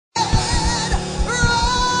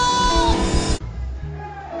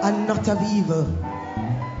and not of evil,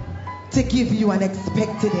 to give you an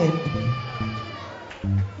expected end.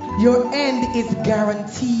 Your end is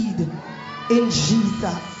guaranteed in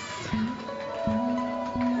Jesus.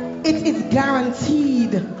 It is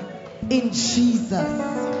guaranteed in Jesus.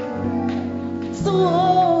 So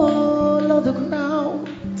all of the ground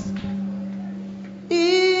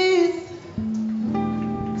is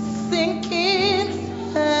sinking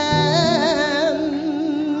sand.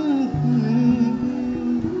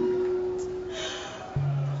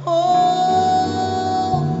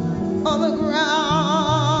 All on the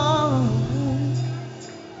ground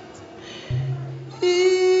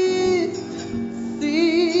is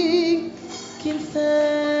sinking sand.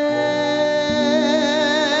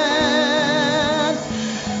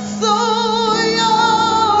 So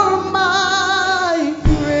you're my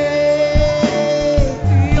grace.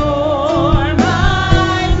 You're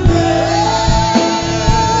my grace.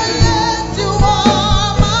 Yes, you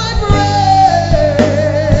are my grace.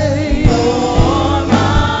 You're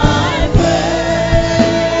my grace.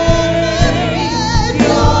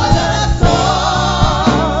 You're the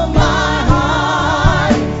song my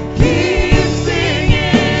heart keeps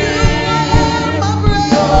singing. You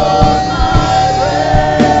are my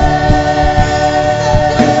grace.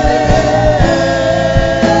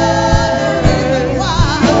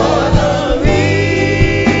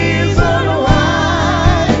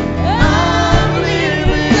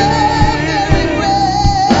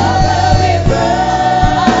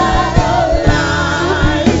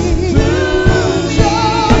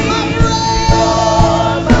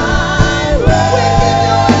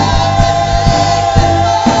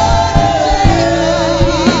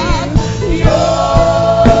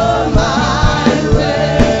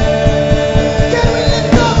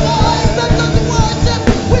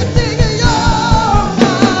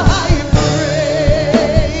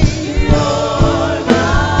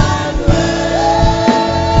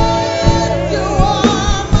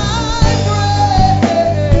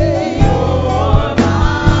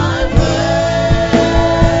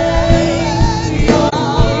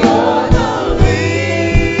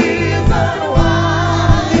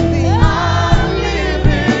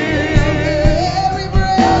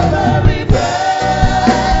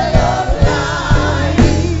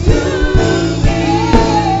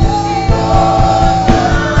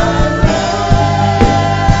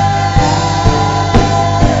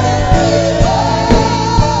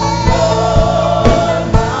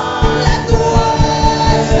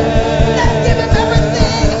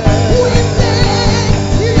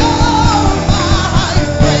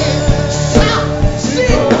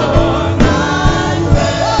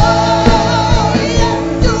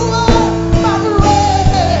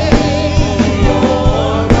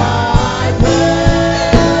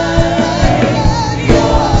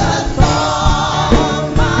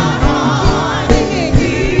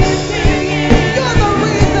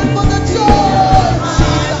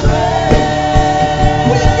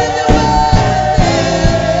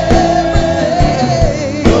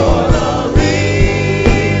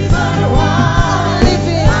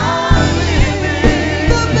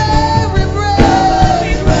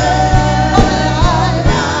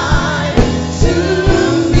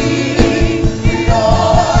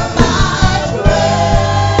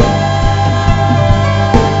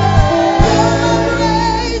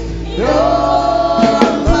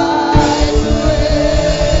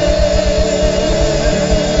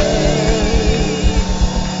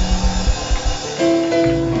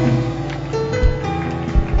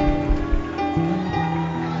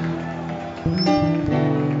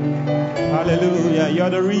 Hallelujah. You're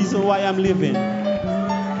the reason why I'm living.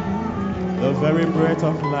 The very breath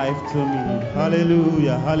of life to me.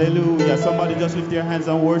 Hallelujah. Hallelujah. Somebody just lift your hands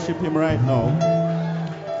and worship him right now.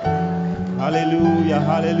 Hallelujah.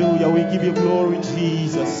 Hallelujah. We give you glory,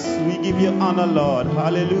 Jesus. We give you honor, Lord.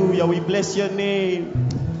 Hallelujah. We bless your name.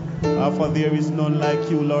 For there is none like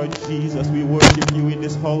you, Lord Jesus. We worship you in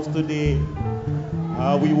this house today.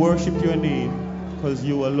 We worship your name because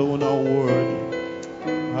you alone are worthy.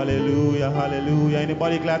 Hallelujah, hallelujah.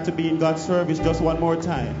 Anybody glad to be in God's service? Just one more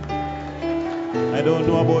time. I don't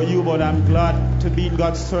know about you, but I'm glad to be in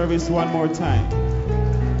God's service one more time.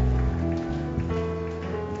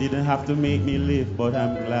 Didn't have to make me live, but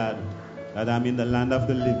I'm glad that I'm in the land of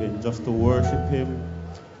the living just to worship him,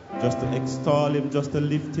 just to extol him, just to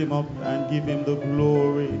lift him up and give him the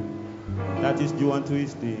glory that is due unto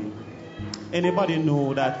his name. Anybody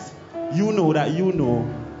know that you know that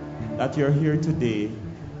you're here today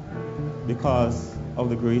because of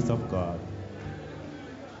the grace of God?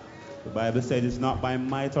 The Bible said it's not by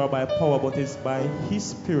might or by power, but it's by his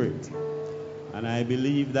Spirit. And I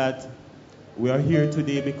believe that We are here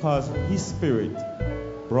today because His Spirit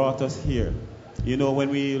brought us here. You know, when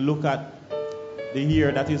we look at the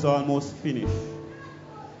year that is almost finished,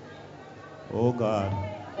 oh God,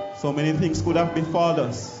 so many things could have befallen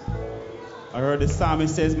us. I heard the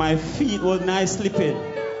psalmist says, my feet were nigh slipping.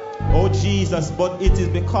 Oh Jesus, but it is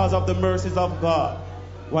because of the mercies of God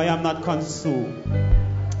why I'm not consumed.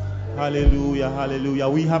 Hallelujah, hallelujah.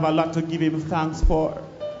 We have a lot to give Him thanks for.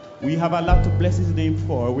 We have a lot to bless His name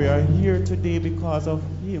for. We are here today because of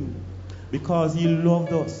Him, because He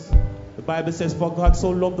loved us. The Bible says, for God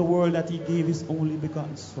so loved the world that He gave His only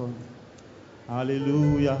begotten Son.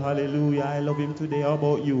 Hallelujah, hallelujah. I love Him today. How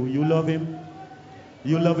about you? You love Him?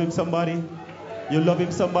 You love Him, somebody? You love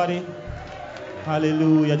Him, somebody?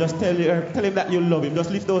 Hallelujah. Just tell Him that you love Him.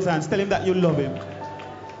 Just lift those hands. Tell Him that you love Him.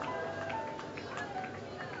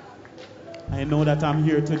 I know that I'm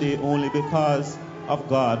here today only because of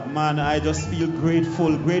God. Man, I just feel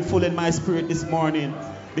grateful in my spirit this morning,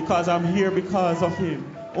 because I'm here because of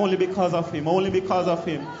Him. Only because of Him. Only because of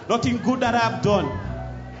Him. Nothing good that I've done.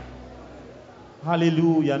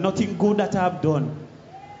 Hallelujah. Nothing good that I've done.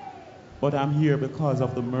 But I'm here because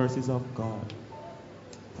of the mercies of God.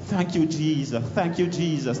 Thank you, Jesus. Thank you,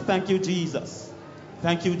 Jesus. Thank you, Jesus.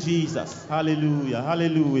 Thank you, Jesus. Hallelujah.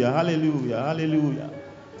 Hallelujah. Hallelujah. Hallelujah.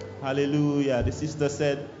 Hallelujah. The sister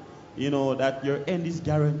said, you know, that your end is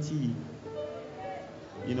guaranteed.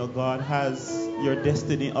 You know, God has your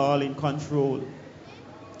destiny all in control.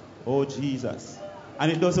 Oh, Jesus.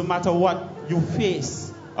 And it doesn't matter what you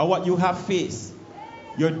face or what you have faced.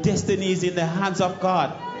 Your destiny is in the hands of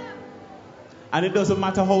God. And it doesn't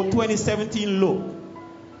matter how 2017 look.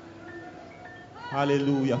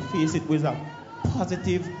 Hallelujah. Face it with a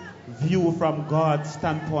positive view from God's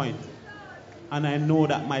standpoint. And I know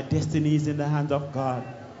that my destiny is in the hands of God.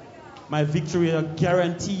 My victory is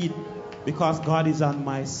guaranteed because God is on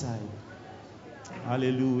my side.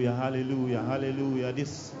 Hallelujah, hallelujah, hallelujah.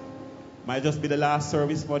 This might just be the last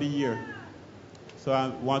service for the year. So I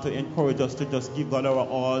want to encourage us to just give God our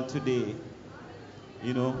all today.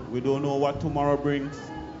 You know, we don't know what tomorrow brings,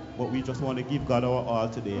 but we just want to give God our all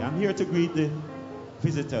today. I'm here to greet the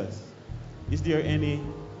visitors. Is there any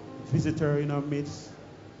visitor in our midst?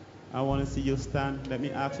 I want to see you stand. Let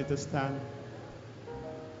me ask you to stand.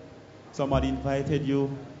 Somebody invited you.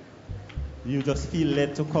 You just feel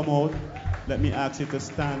led to come out. Let me ask you to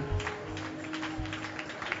stand.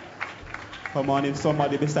 Come on, if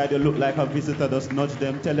somebody beside you look like a visitor, just nudge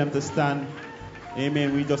them. Tell them to stand.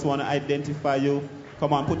 Amen. We just want to identify you.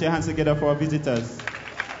 Come on, put your hands together for our visitors.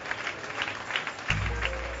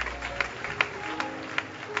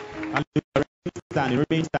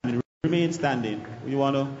 Remain standing. We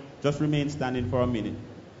want to just remain standing for a minute.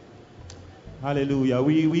 Hallelujah.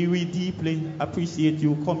 We deeply appreciate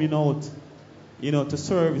you coming out, you know, to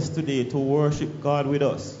service today, to worship God with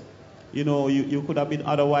us. You know, you could have been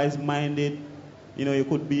otherwise minded. You know, you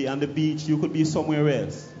could be on the beach, you could be somewhere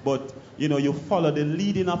else. But, you know, you follow the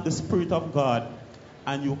leading of the Spirit of God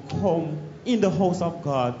and you come in the house of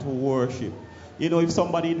God to worship. You know, if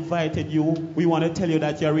somebody invited you, we want to tell you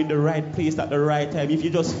that you're in the right place at the right time. If you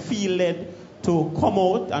just feel led to come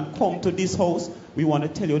out and come to this house, we want to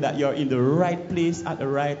tell you that you're in the right place at the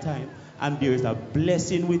right time. And there is a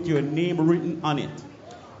blessing with your name written on it.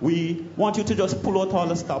 We want you to just pull out all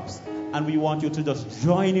the stops. And we want you to just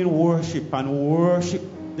join in worship and worship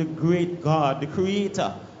the great God, the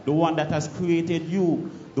Creator, the one that has created you,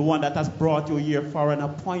 the one that has brought you here for an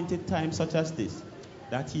appointed time such as this,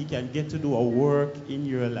 that He can get to do a work in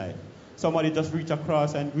your life. Somebody just reach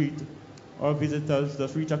across and greet our visitors.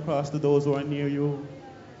 Just reach across to those who are near you.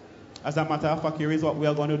 As a matter of fact, here is what we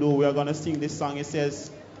are going to do. We are going to sing this song. It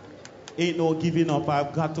says, "Ain't no giving up,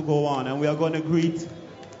 I've got to go on." And we are going to greet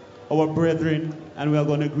our brethren, and we are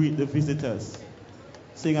going to greet the visitors.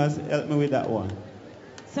 Singers, help me with that one.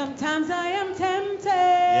 Sometimes I am tempted.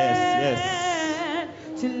 Yes.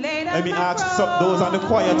 To lay down Let me my ask cross. those on the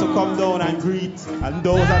choir to come down and greet, and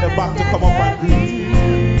those at the back to come up and greet.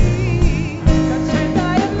 The strength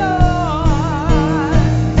I have lost.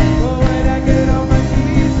 But when I get on my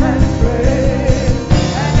knees and pray,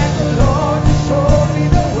 and ask the Lord to show me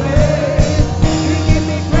the way, He give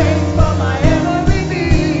me grace for my every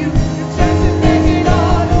need. The strength to take it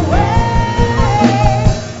all away.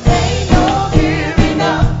 Ain't no giving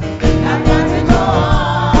up. I've got to go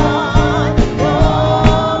on.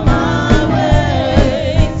 Oh, my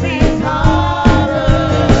way seems harder.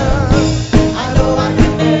 I know I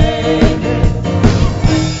can make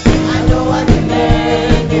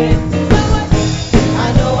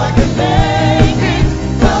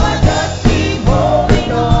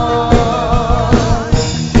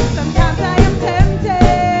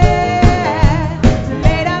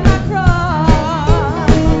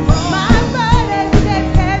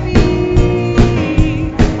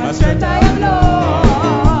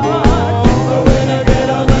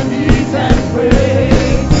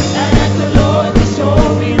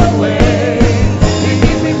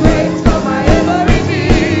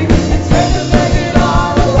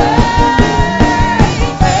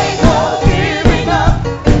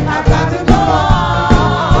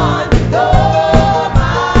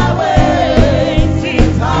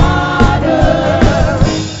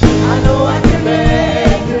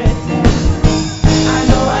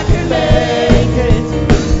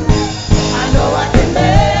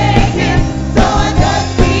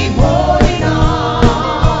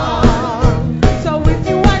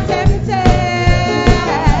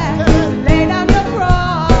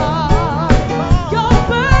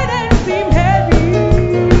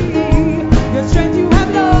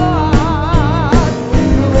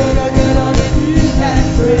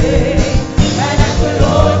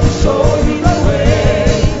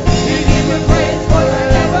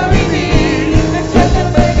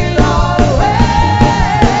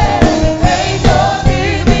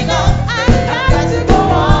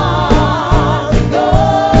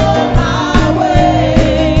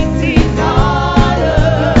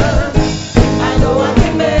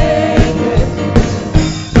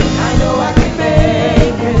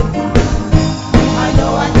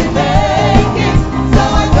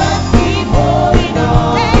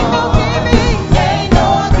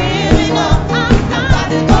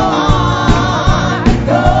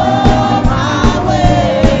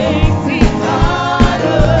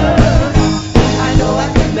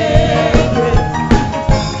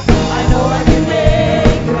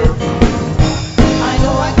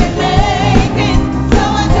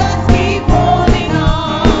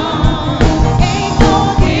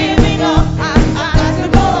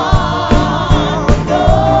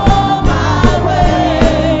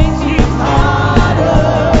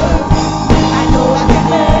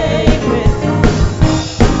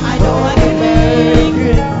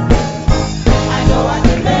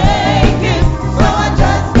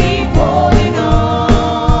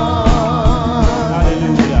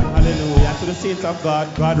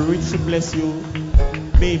richly bless you.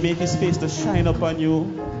 May He make His face to shine upon you.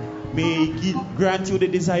 May He grant you the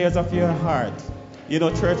desires of your heart. You know,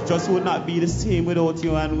 church just would not be the same without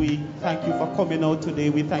you, and we thank you for coming out today.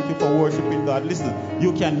 We thank you for worshiping God. Listen,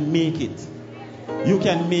 you can make it. You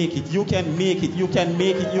can make it. You can make it. You can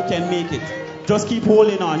make it. You can make it. Just keep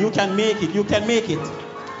holding on. You can make it. You can make it.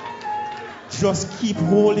 Just keep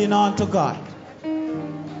holding on to God.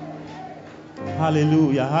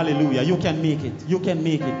 Hallelujah. Hallelujah. You can make it. You can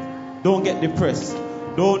make it. Don't get depressed.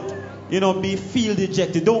 Don't, feel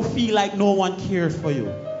dejected. Don't feel like no one cares for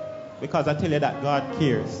you. Because I tell you that God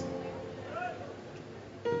cares.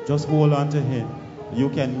 Just hold on to Him. You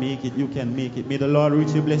can make it. You can make it. May the Lord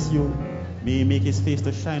richly bless you. May He make His face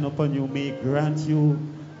to shine upon you. May He grant you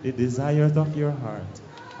the desires of your heart.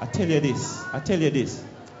 I tell you this.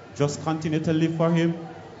 Just continue to live for Him.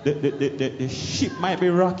 The ship might be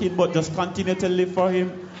rocking, but just continue to live for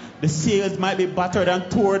Him. The sails might be battered and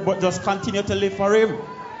torn, but just continue to live for Him.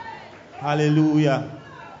 Hallelujah.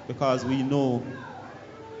 Because we know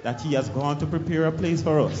that He has gone to prepare a place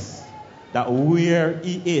for us. That where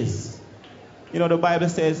He is. The Bible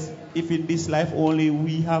says, if in this life only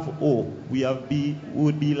we have hope, we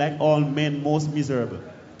would be like all men, most miserable.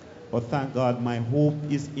 But thank God, my hope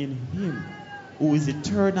is in Him, who is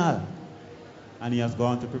eternal. And He has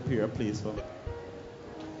gone to prepare a place for me.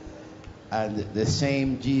 And the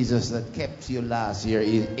same Jesus that kept you last year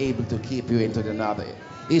is able to keep you into another.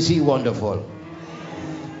 Is He wonderful?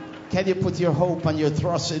 Can you put your hope and your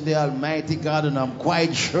trust in the Almighty God? And I'm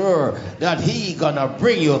quite sure that He gonna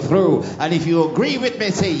bring you through. And if you agree with me,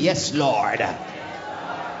 say, yes, Lord.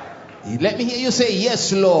 Let me hear you say,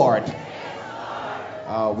 yes, Lord.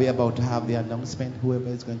 We're about to have the announcement. Whoever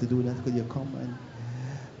is going to do that, could you come? And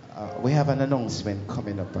we have an announcement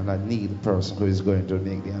coming up, and I need the person who is going to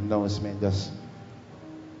make the announcement. Just,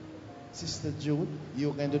 Sister Jude,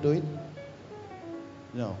 you're going to do it?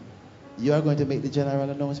 No. You are going to make the general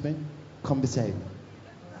announcement? Come beside me.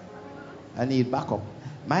 I need backup.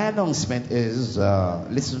 My announcement is,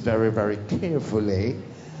 listen very, very carefully.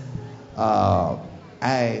 Hold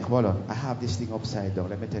on. I have this thing upside down.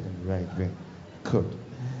 Let me take it the right way. Good.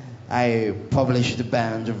 I published the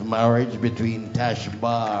band of marriage between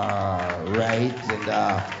Tashbar, right? And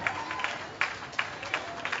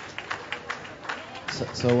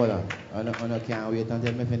so hold on. I can't wait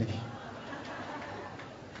until me finish.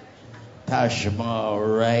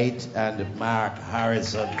 Tashbar, right? And Mark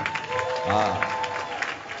Harrison.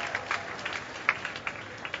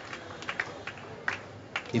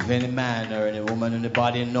 If any man or any woman in the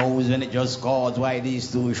body knows any just cause why these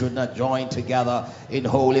two should not join together in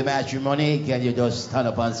holy matrimony, can you just stand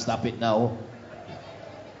up and stop it now?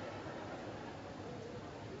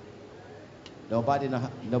 Nobody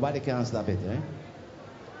can stop it, eh?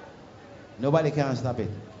 Nobody can stop it.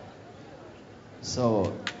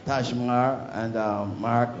 So Tashmar and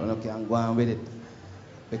Mark can go on with it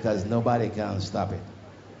because nobody can stop it.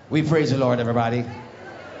 We praise the Lord, everybody.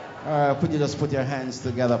 Could you just put your hands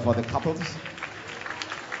together for the couples?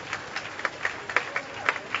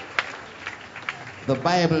 The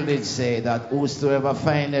Bible did say that whosoever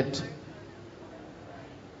findeth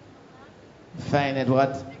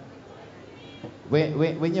what?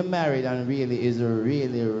 When you're married and really is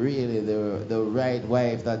really the right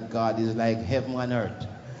wife, that God is like heaven on earth.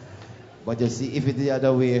 But you see, if it's the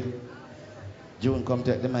other way, June, come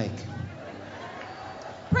take the mic.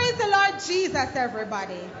 Praise the Lord Jesus,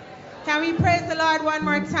 everybody. Can we praise the Lord one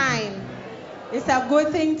more time? It's a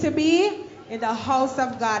good thing to be in the house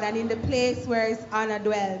of God and in the place where His honor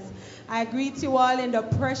dwells. I greet you all in the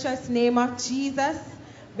precious name of Jesus.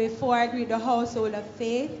 Before I greet the household of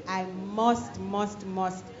faith, I must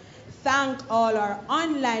thank all our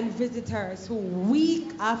online visitors who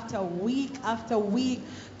week after week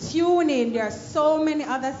tune in. There are so many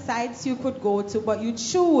other sites you could go to, but you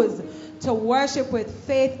choose to worship with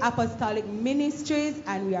Faith Apostolic Ministries,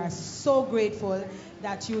 and we are so grateful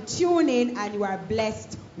that you tune in and you are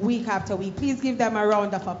blessed week after week. Please give them a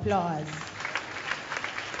round of applause.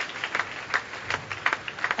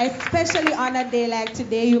 Especially on a day like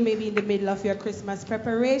today, you may be in the middle of your Christmas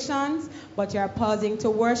preparations, but you are pausing to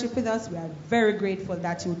worship with us. We are very grateful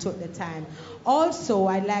that you took the time. Also,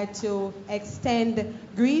 I'd like to extend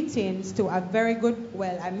greetings to a very good,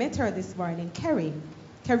 I met her this morning, Karine.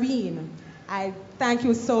 I thank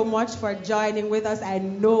you so much for joining with us. I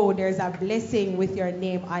know there's a blessing with your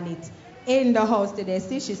name on it in the house today.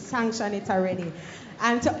 See, she sanctioned it already.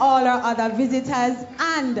 And to all our other visitors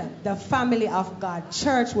and the family of God,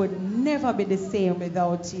 church would never be the same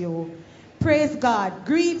without you. Praise God.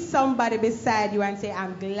 Greet somebody beside you and say,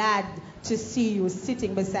 I'm glad to see you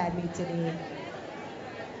sitting beside me today.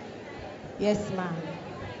 Yes, ma'am.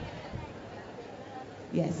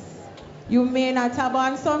 Yes. You may not have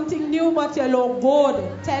on something new, but you look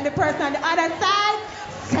good. Tell the person on the other side,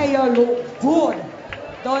 say you look good.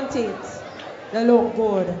 Don't it? You look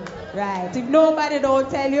good. Right. If nobody don't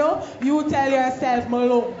tell you, you tell yourself, "Me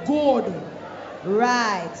look good."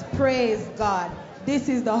 Right. Praise God. This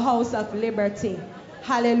is the house of liberty.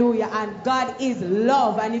 Hallelujah. And God is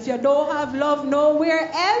love. And if you don't have love nowhere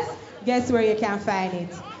else, guess where you can find it?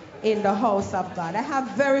 In the house of God. I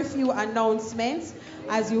have very few announcements.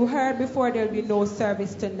 As you heard before, there will be no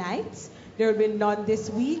service tonight. There will be none this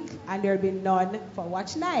week. And there will be none for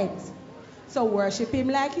watch night. So worship him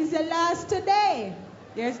like he's your last today.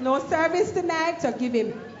 There's no service tonight, so give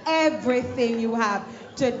him everything you have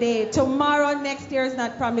today. Tomorrow, next year is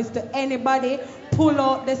not promised to anybody. Pull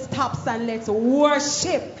out the stops and let's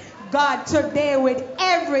worship God today with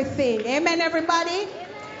everything. Amen, everybody?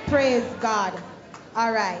 Praise God.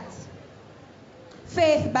 All right.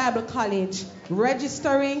 Faith Bible College.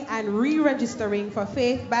 Registering and re-registering for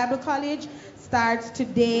Faith Bible College starts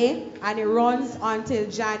today and it runs until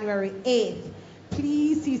January 8th.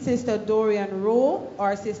 Please see Sister Dorian Rowe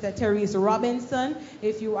or Sister Therese Robinson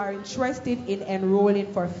if you are interested in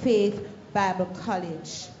enrolling for Faith Bible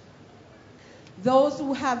College. Those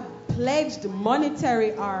who have pledged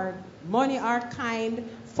monetary or money or kind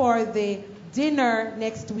for the dinner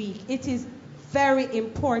next week, it is very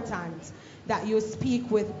important that you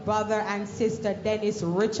speak with Brother and Sister Dennis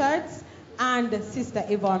Richards and Sister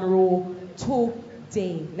Yvonne Rowe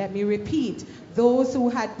today. Let me repeat. Those who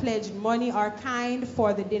had pledged money or kind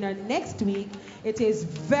for the dinner next week, it is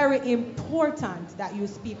very important that you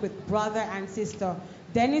speak with Brother and Sister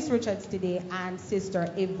Dennis Richards today and Sister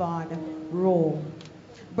Yvonne Rowe.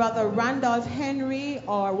 Brother Randolph Henry,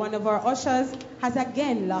 or one of our ushers, has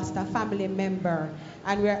again lost a family member.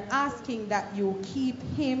 And we're asking that you keep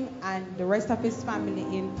him and the rest of his family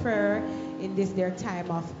in prayer in this their time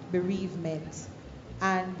of bereavement.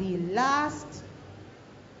 And the last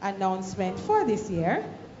announcement for this year,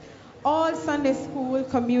 all Sunday school,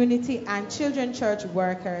 community, and children church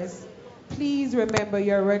workers, please remember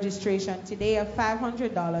your registration today of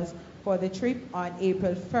 $500 for the trip on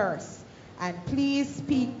April 1st. And please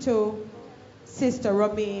speak to Sister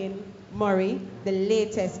Romaine Murray, the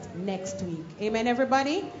latest next week. Amen,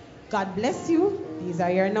 everybody? God bless you. These are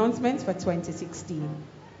your announcements for 2016.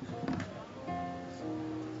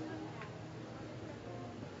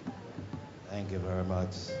 Thank you very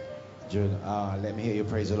much, June. Let me hear you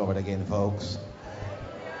praise the Lord again, folks.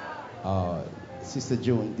 Sister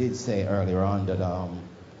June did say earlier on that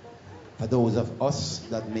for those of us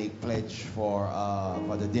that make pledge for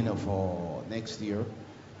the dinner for next year,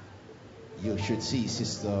 you should see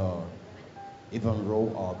Sister Yvonne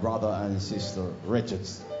Rowe or Brother and Sister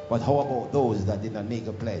Richards. But how about those that did not make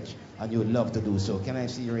a pledge and you would love to do so? Can I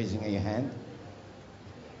see you raising your hand?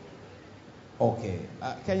 Okay.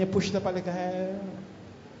 Can you push it up a little higher?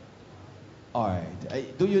 All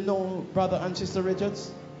right. Do you know Brother and Sister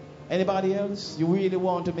Richards? Anybody else? You really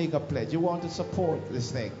want to make a pledge? You want to support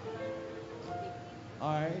this thing?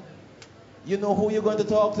 All right. You know who you're going to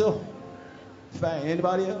talk to? Fine.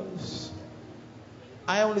 Anybody else?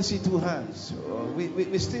 I only see two hands.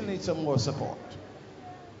 We still need some more support.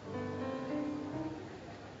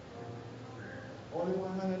 Only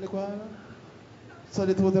one hand in the choir? So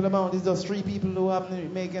the total amount is just 3 people who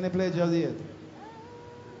haven't made any pledges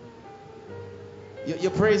yet.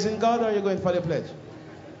 You're praising God or you're going for the pledge?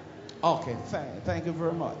 Okay, fine. Thank you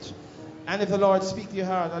very much. And if the Lord speaks to your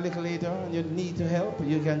heart a little later and you need to help,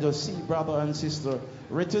 you can just see Brother and Sister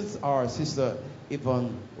Richards or Sister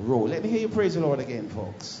Yvonne Rowe. Let me hear you praise the Lord again,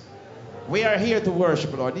 folks. We are here to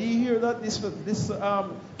worship the Lord. Did you hear that? This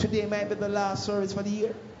today might be the last service for the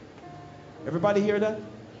year. Everybody hear that?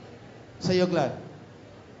 So you're glad.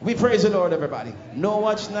 We praise the Lord, everybody. No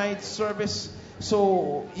watch night service.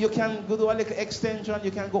 So you can go do a little extension.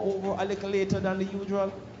 You can go over a little later than the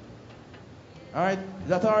usual. All right? Is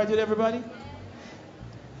that all right with everybody?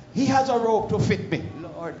 He has a robe to fit me.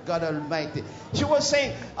 Lord God Almighty. She was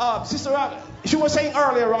saying, Sister Rock, she was saying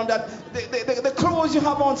earlier on that the clothes you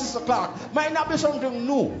have on, Sister Clark, might not be something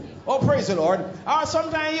new. Oh, praise the Lord. Or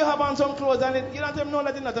sometimes you have on some clothes and you don't even know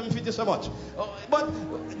that it doesn't fit you so much. But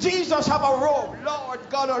Jesus have a robe. Lord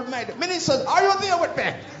God Almighty. Ministers, are you there with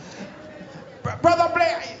me? Brother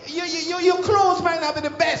Blair, your clothes might not be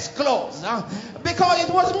the best clothes, because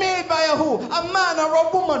it was made by a who? A man or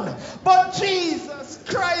a woman. But Jesus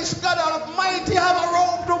Christ, God Almighty, have a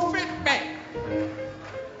robe to fit me.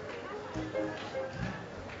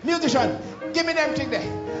 Musician, give me them thing there.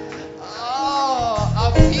 Oh,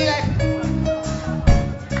 I feel like.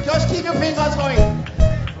 Just keep your fingers going.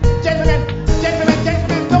 Gentlemen.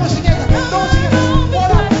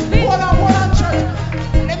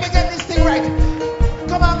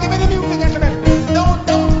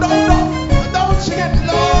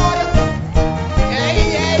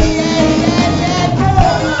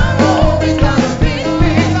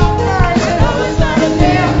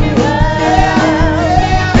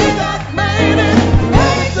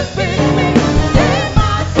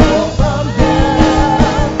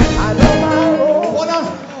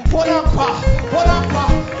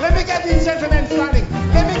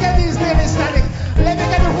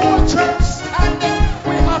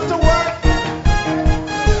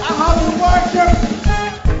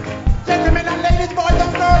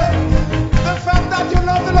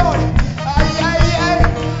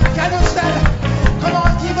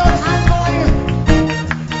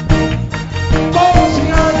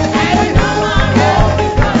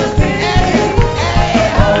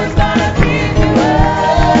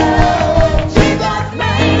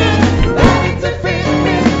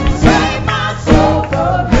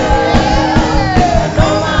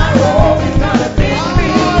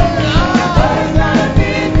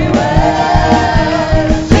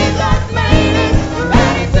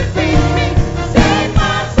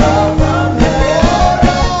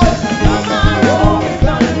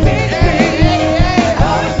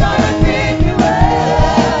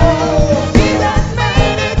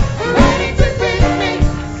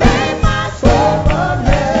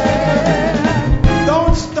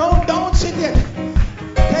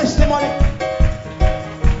 Testimony.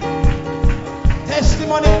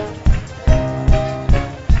 Testimony.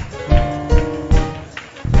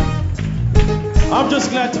 I'm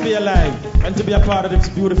just glad to be alive and to be a part of this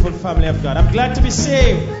beautiful family of God. I'm glad to be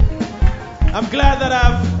saved. I'm glad that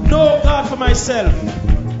I've known God for myself.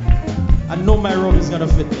 I know my robe is going to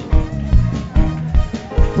fit me.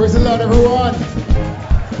 Praise the Lord, everyone.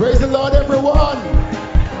 Praise the Lord, everyone.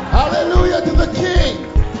 Hallelujah to the King.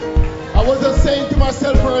 I was just saying to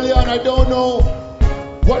myself earlier on, I don't know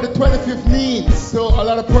what the 25th means to a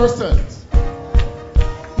lot of persons.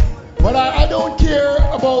 But I don't care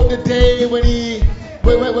about the day when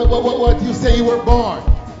what you say you were born.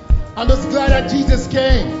 I'm just glad that Jesus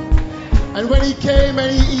came. And when he came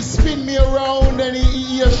and he spun me around and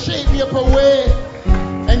he shaped me up a way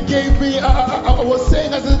and gave me, I was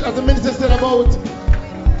saying as the minister said about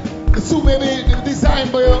the suit may be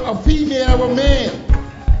designed by a female or a male.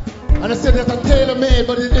 And I said that's a tailor-made,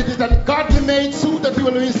 but it is a godly-made suit that you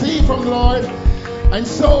will receive from the Lord. And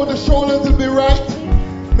so the shoulders will be right,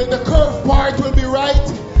 the curved part will be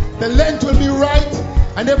right, the length will be right,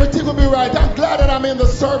 and everything will be right. I'm glad that I'm in the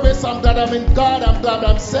service, I'm glad I'm in God, I'm glad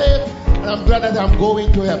I'm saved, and I'm glad that I'm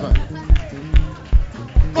going to heaven.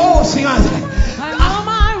 Oh, sing on. I know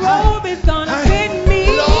my robe is gonna fit me.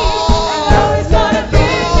 I know it's gonna fit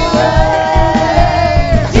me well.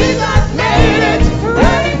 Jesus made it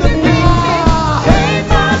ready to fit me. Save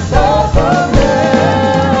my soul from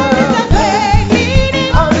hell. It's a great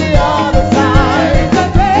meeting on the other side. It's a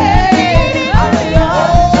great meeting on the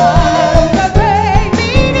other side. It's a great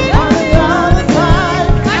meeting on the other side.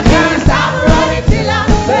 I can't stop running till I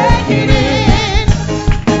make it in.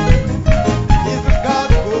 Isn't God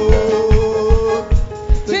good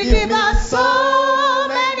To give us so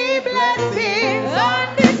many blessings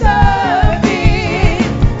undeserving.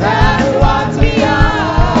 That's what we are.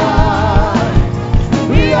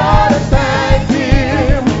 We ought to thank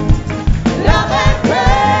Him, love and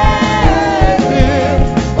praise Him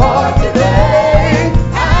for today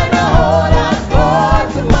and hold us for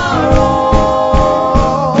tomorrow.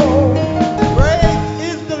 Great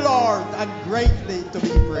is the Lord and greatly to be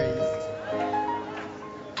praised.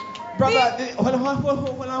 Brother, hold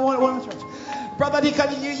on, church. Brother Deacon,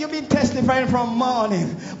 you've been testifying from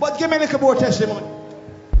morning, but give me a little more testimony.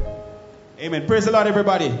 Amen. Praise the Lord,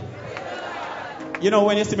 everybody. You know,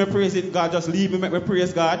 when you see me praising God, just leave me, make me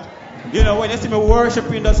praise God. You know, when you see me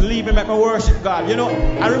worshiping, just leave me, make me worship God. You know,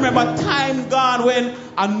 I remember time gone when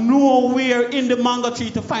I nowhere in the mango tree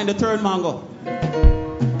to find the third mango.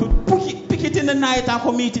 To pick it in the night and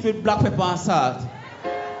come eat it with black pepper and salt.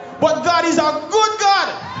 But God is a good God.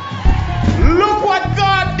 Look what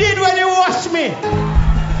God did when He washed me.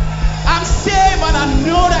 I'm saved and I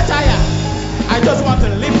know that I am. I just want to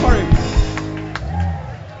live for Him.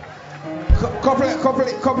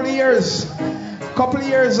 Couple of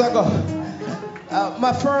years ago,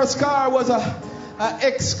 my first car was a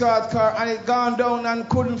X-Card car, and it gone down and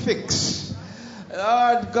couldn't fix.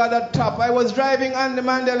 Lord God at top. I was driving on the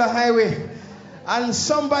Mandela Highway, and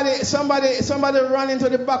somebody ran into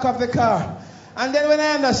the back of the car. And then when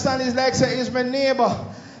I understand, it's like say it's my neighbor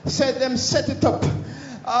said them set it up.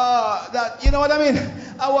 That you know what I mean?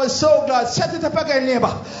 I was so glad. Set it up again,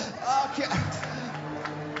 neighbor. Okay.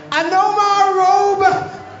 I know my robe.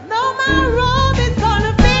 No, my robe is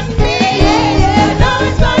gonna fit me. I know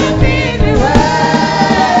it's gonna fit me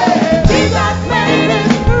well. Jesus made it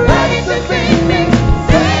ready to fit me.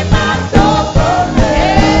 Save my soul from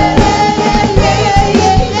hell. Fit me.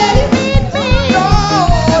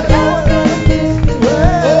 Lord, fit me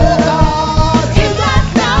well. Jesus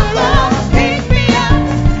now love, pick me up,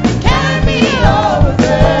 carry me over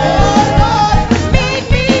there. Meet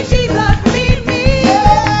me, Jesus, meet me.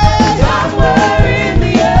 Somewhere in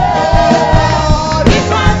the air. If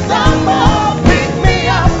my someone pick me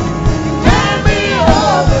up, carry me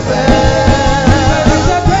over there. It's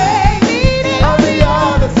a great meeting on the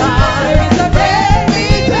other side. It's a great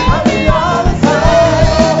meeting on the other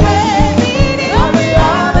side. Great meeting on the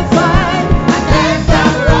other side. I can't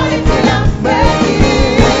stop running till I'm ready.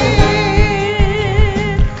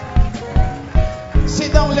 Sit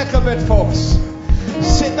down a little bit, folks.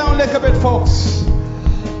 Sit down a little bit, folks.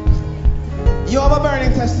 You have a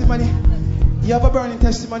burning testimony. You have a burning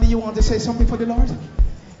testimony. You want to say something for the Lord?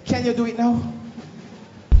 Can you do it now?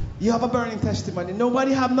 You have a burning testimony.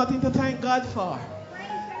 Nobody have nothing to thank God for.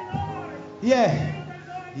 Yeah.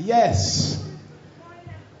 Yes.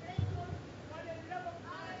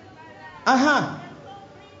 Uh-huh.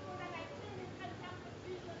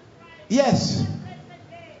 Yes.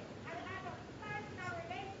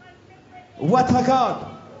 What a God.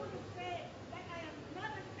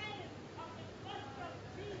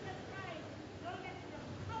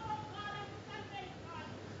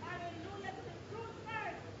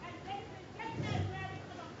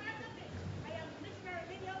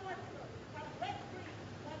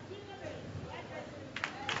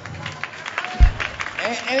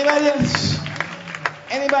 Anybody else?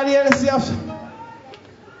 Anybody else?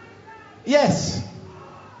 Yes.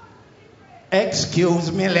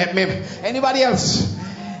 Excuse me, let me. Anybody else?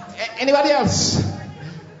 Anybody else?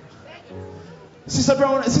 Sister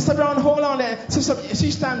Brown, hold on there. Sister,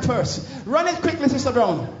 she stand first. Run it quickly, Sister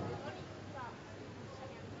Brown.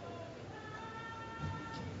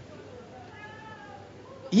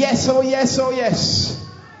 Yes, oh yes, oh yes.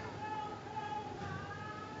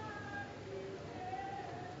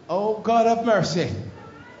 Oh God of mercy.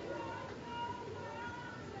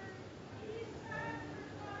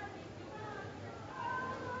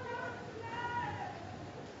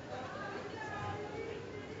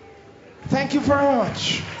 Thank you very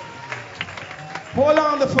much. Hold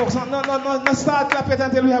on, the folks. No, start clapping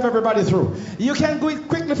until we have everybody through. You can go it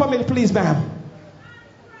quickly for me, please, ma'am.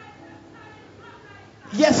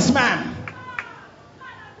 Yes, ma'am.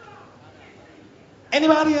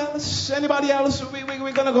 Anybody else? Anybody else? We're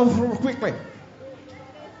going to go through quickly.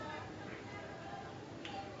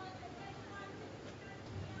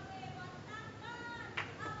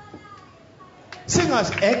 Singers,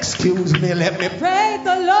 excuse me, let me Praise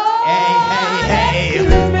the Lord. Hey. Excuse me,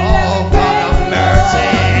 let me Oh, God praise of the mercy. Lord.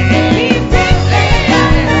 He picked me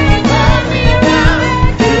up and he turned me around.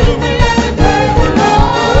 Excuse me, let me praise the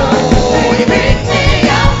Lord. He picked me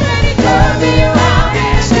up and he turned me around.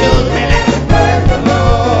 Excuse me, let me Praise the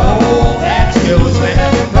Lord. excuse me.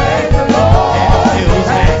 Let me praise the Lord.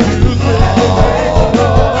 Excuse me. Excuse me, let me praise the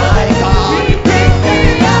Lord. My God. He picked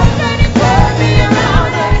me up and he turned me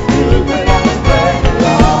around. Excuse me, let me praise the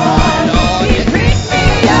Lord. He picked me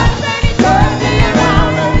up and he turned me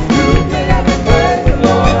around. Excuse me, let me praise the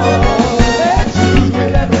Lord. Excuse me,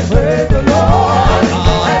 let me praise the Lord.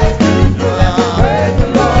 Excuse me, let me praise the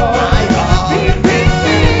Lord. My God. He picked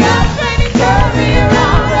me up and he turned me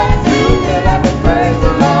around. Excuse me, let me praise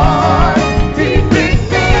the Lord. He picked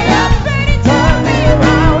me up and he turned me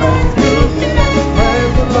around. Excuse me, let me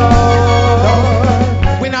praise the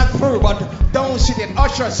Lord. We're not through, but don't sit it.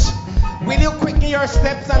 Ushers, will you quicken your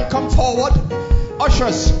steps and come forward?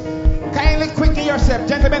 Ushers, kindly quicken your steps.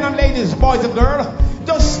 Gentlemen and ladies, boys and girls,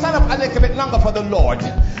 just stand up a little bit longer for the Lord.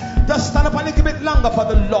 Just stand up a little bit longer for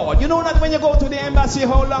the Lord. You know that when you go to the embassy,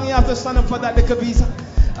 how long you have to stand up for that little visa?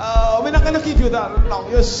 We're not going to keep you that long.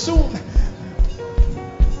 You're soon.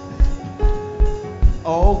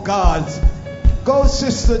 Oh God. Go,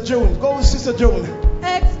 Sister June. Go, Sister June.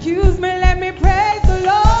 Excuse me, let me praise the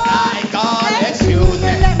Lord. My God, excuse me.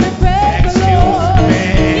 Let me praise the Excuse Lord. me.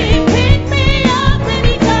 He picked me up and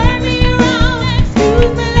he turned me around. Excuse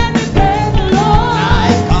me, let me praise the Lord. My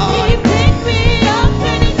God. He picked me up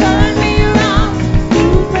and he turned me around.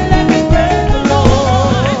 Excuse me, let me praise the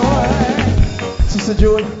Lord. Sister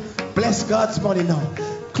June, bless God's money now.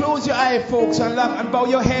 Close your eye, folks, and lock and bow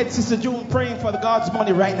your head, Sister June, praying for the God's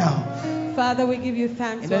money right now. Father, we give you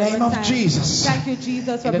thanks In the one name more of time. Jesus. Thank you,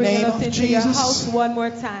 Jesus, for In the bringing name us of into your Jesus. house one more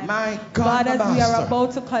time. My God, as my we are Master.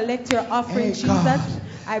 about to collect your offering, Hey, Jesus, God.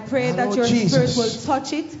 I pray My that Lord your Jesus. Spirit will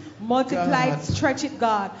touch it, multiply God. it, stretch it,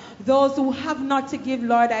 God. Those who have not to give,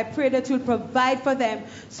 Lord, I pray that you'll provide for them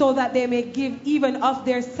so that they may give even of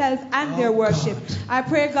their self and their worship. God. I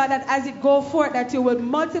pray, God, that as it go forth, that you will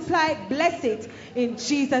multiply, bless it. In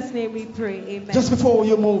Jesus' name we pray. Amen. Just before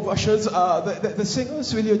you move, ushers, the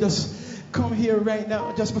singers, will you just come here right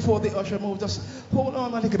now? Just before the usher move, just hold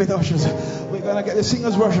on a little bit, ushers. We're going to get the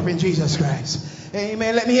singers worshiping Jesus Christ.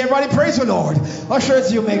 Amen. Let me hear everybody praise the Lord.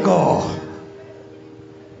 Ushers, you may go.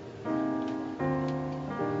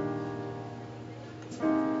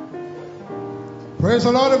 Praise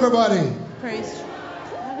the Lord, everybody. Praise.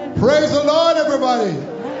 Praise the Lord, everybody.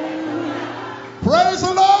 Praise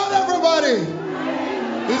the Lord, everybody.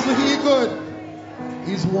 Isn't he good?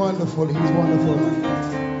 He's wonderful. He's wonderful.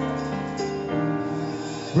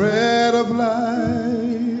 Bread of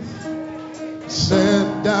life,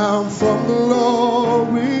 sent down from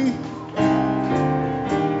glory.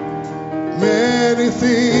 Many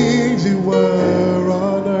things you were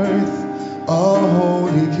on earth, a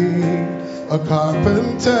holy king, a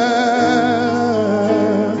carpenter.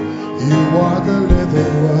 You are the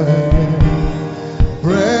living word.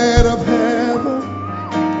 Bread of heaven,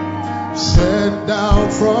 sent down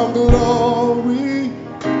from glory.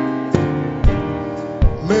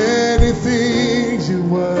 Many things you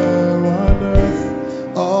were on earth,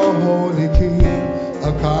 a holy king,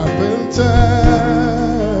 a carpenter.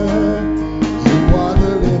 You are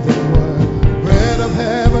the living word. Bread of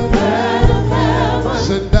heaven,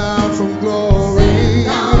 sent down from glory.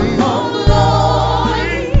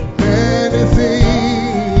 Many things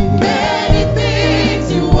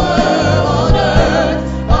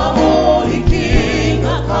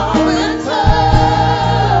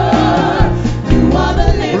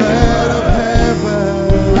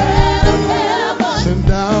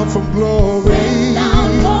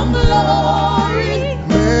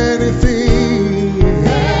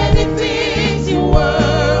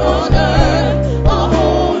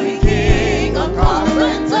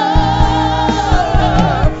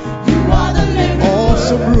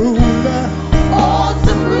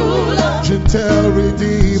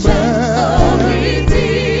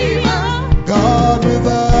God with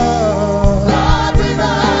us. God with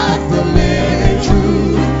us, the living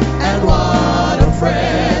truth, and what a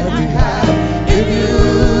friend we have in you.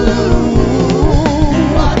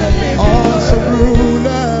 What a living Awesome word.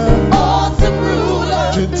 ruler, Awesome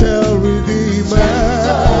ruler, gentle redeemer.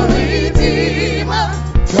 gentle redeemer.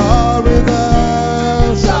 God with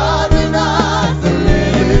us, God with us, the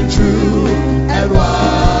living truth, and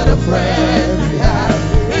what a friend we have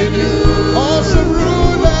in you. awesome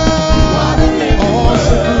ruler, What a living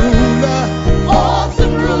awesome word. ruler,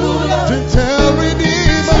 Awesome ruler, gentle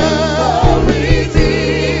redeemer. gentle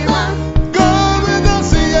redeemer. God with us,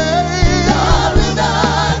 yeah. God with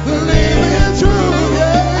us, The living truth,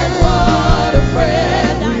 yeah. and what a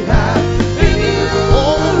friend we have in you.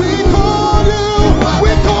 Oh, we call you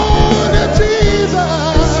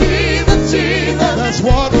Jesus. Jesus, Jesus, That's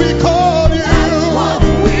what we call you. that's what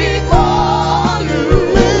we call you.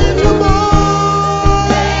 Major boy,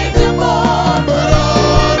 Major boy, but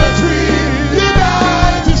on a tree you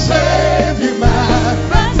died to save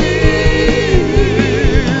humanity.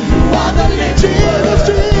 you are the living Jesus, word.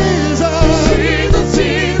 Jesus, Jesus,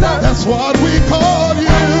 Jesus, that's what we call you.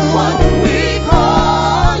 what we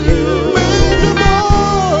call you. Major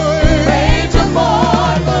boy, Major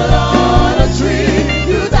boy, but on a tree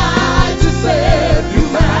you died to save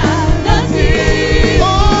humanity.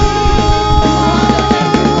 oh,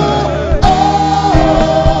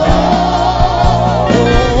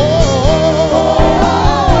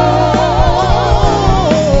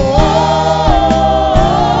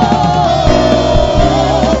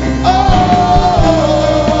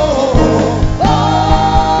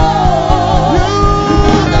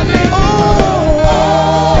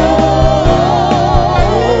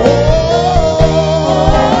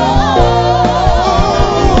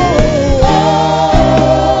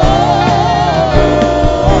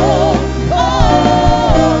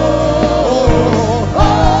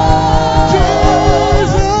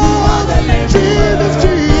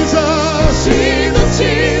 Jesus, Jesus,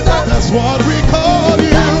 Jesus, that's what we call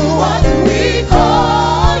you. what we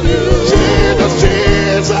call you. Jesus,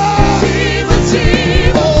 Jesus. Jesus,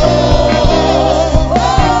 Jesus,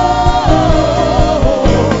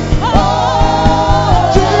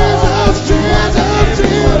 Oh, Jesus, Jesus,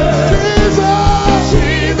 Jesus, Jesus.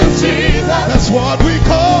 Jesus, Jesus, That's what we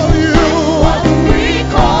call you. what we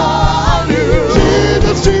call you.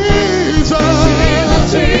 Jesus, Jesus.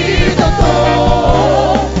 Jesus, Jesus,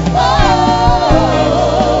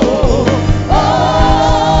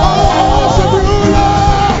 Awesome ruler.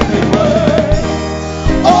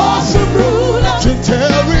 Awesome ruler.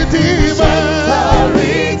 Gentle redeemer.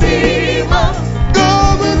 Redeemer,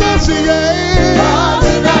 God with us, yeah. God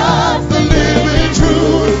with us, The living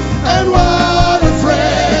truth. And what a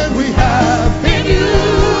friend we have. in you.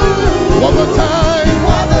 One more time.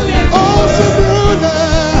 What a living Awesome word. ruler.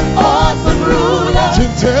 Awesome ruler,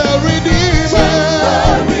 Gentle redeemer.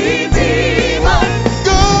 Redeemer,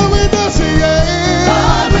 God with us, yeah.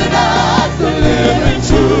 God with us, the living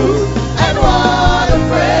truth, and what a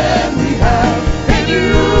friend we have in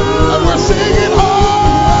you. And we're singing, oh,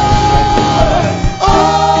 oh,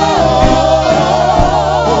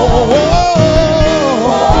 oh, oh,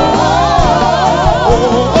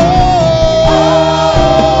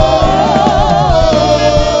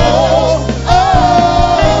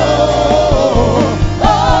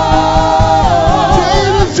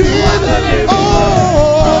 Jesus, Jesus,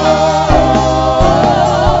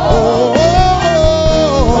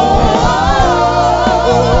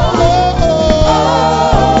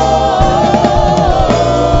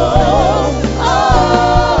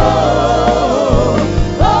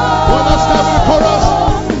 One last time in the chorus.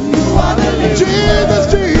 Jesus,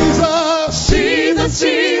 Jesus, Jesus,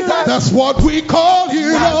 Jesus, that's what we call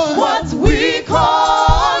you, that's Lord. what we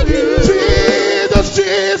call you. Jesus,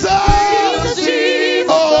 Jesus, Jesus, Jesus,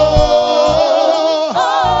 oh,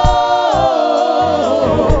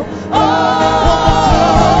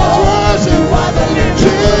 worship.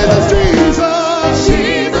 Jesus, Jesus,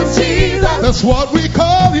 Jesus, Jesus, that's what we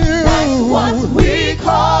call you. what we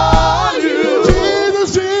call you.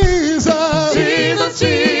 Jesus, Jesus, Jesus,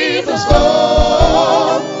 Jesus,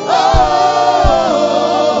 oh,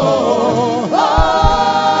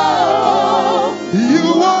 oh,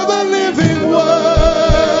 you are the living word.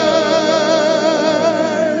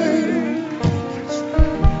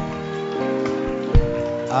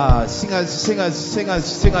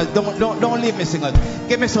 Singers, don't leave me, singers.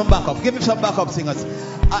 Give me some backup, singers.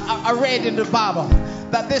 I read in the Bible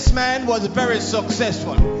that this man was very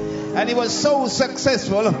successful. And he was so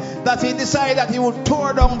successful that he decided that he would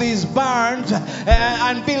tear down these barns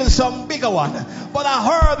and build some bigger one. But I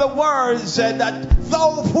heard the words that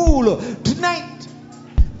thou fool, to night,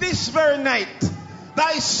 this very night,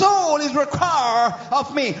 thy soul is required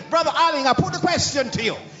of me. Brother Alling, I put the question to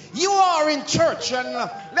you. You are in church, and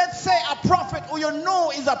let's say a prophet who you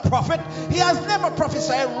know is a prophet, he has never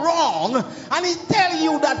prophesied wrong, and he tells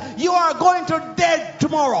you that you are going to dead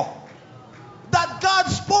tomorrow. That God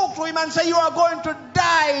spoke to him and said you are going to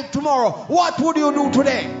die tomorrow. What would you do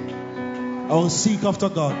today? I will seek after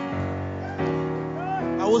God.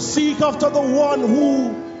 I will seek after the one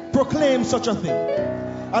who proclaims such a thing.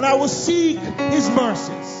 And I will seek his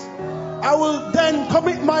mercies. I will then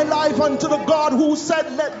commit my life unto the God who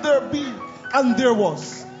said, let there be, and there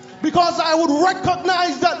was. Because I would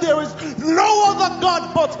recognize that there is no other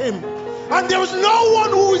God but him. And there is no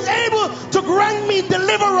one who is able to grant me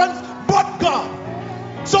deliverance but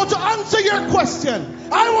God. So to answer your question,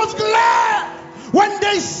 I was glad when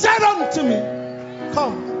they said unto me,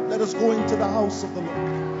 come, let us go into the house of the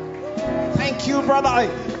Lord. Thank you, brother.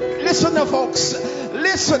 Listen now, folks.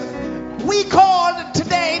 Listen. We called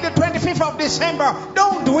today the 25th of December,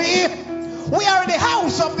 don't we? We are in the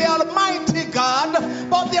house of the Almighty God,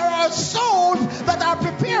 but there are souls that are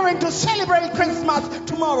preparing to celebrate Christmas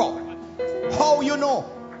tomorrow. How you know?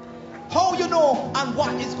 How you know and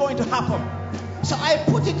what is going to happen? So I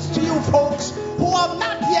put it to you folks who have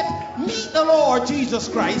not yet met the Lord Jesus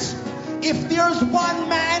Christ. If there's one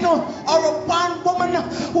man or one woman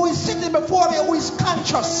who is sitting before you who is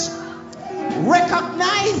conscious,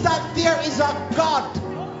 recognize that there is a God,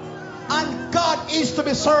 and God is to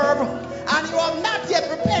be served, and you have not yet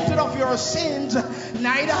repented of your sins,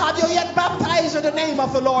 neither have you yet baptized in the name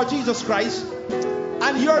of the Lord Jesus Christ,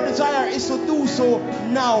 and your desire is to do so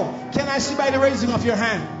now. Can I see by the raising of your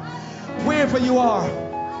hand? Wherever you are,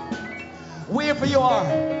 wherever you are,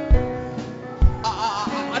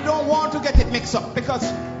 I don't want to get it mixed up, because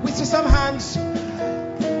we see some hands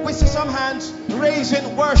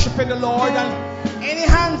raising, worshiping the Lord, and any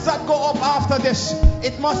hands that go up after this,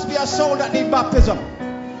 it must be a soul that needs baptism.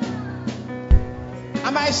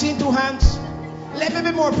 Am I seeing two hands? Let me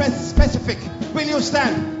be more specific. Will you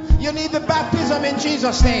stand? You need the baptism in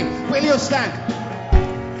Jesus' name. Will you stand?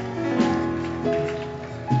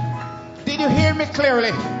 Did you hear me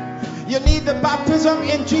clearly? You need the baptism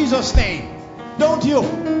in Jesus' name, don't you?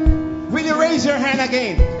 Will you raise your hand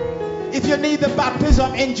again if you need the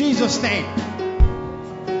baptism in Jesus' name?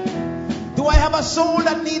 Do I have a soul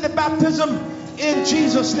that needs the baptism in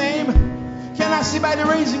Jesus' name? Can I see by the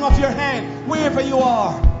raising of your hand, wherever you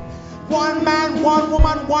are? One man, one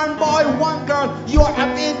woman, one boy, one girl. You are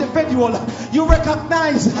an individual. You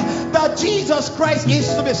recognize that Jesus Christ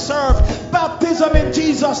is to be served. Baptism in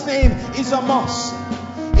Jesus' name is a must.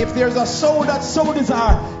 If there's a soul that so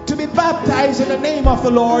desire to be baptized in the name of the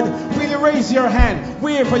Lord, will you raise your hand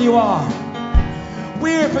wherever you are?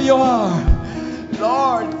 Wherever you are.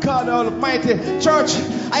 Lord God Almighty. Church,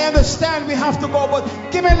 I understand we have to go,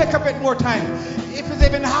 but give me a little bit more time. If it's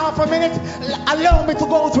even half a minute, allow me to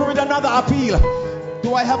go through with another appeal.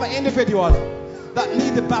 Do I have an individual that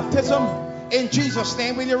needs the baptism in Jesus'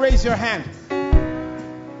 name? Will you raise your hand?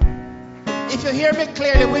 If you hear me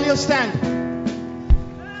clearly, will you stand?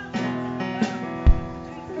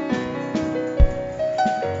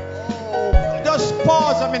 Just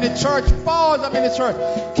pause a minute, church. Pause a minute, church.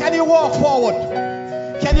 Can you walk forward?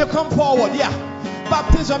 Can you come forward? Yeah.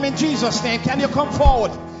 Baptism in Jesus' name. Can you come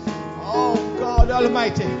forward? Oh, God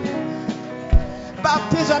Almighty.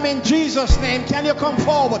 Baptism in Jesus' name. Can you come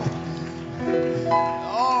forward?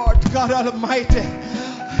 Lord God Almighty.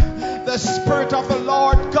 The Spirit of the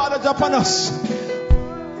Lord God is upon us.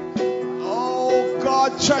 Oh,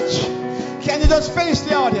 God, church. Can you just face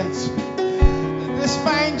the audience? This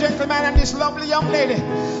fine gentleman and this lovely young lady,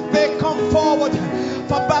 they come forward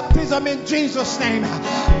for baptism in Jesus' name.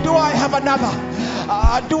 Do I have another?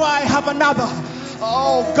 Do I have another?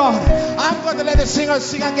 Oh God, I'm going to let the singers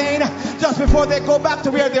sing again just before they go back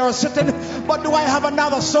to where they are sitting. But do I have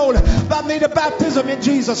another soul that need a baptism in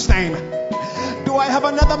Jesus' name? Do I have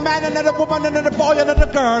another man, another woman, another boy, another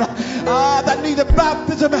girl that need a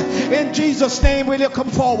baptism in Jesus' name? Will you come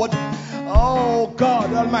forward? Oh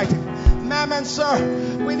God Almighty. Ma'am and sir,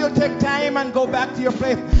 will you take time and go back to your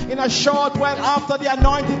place? In a short while after the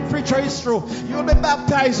anointed preacher is through, you'll be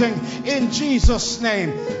baptizing in Jesus'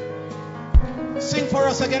 name. Sing for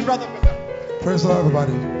us again, brother. Praise the Lord,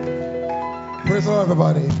 everybody. Praise the Lord,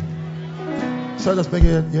 everybody. Sir, just beg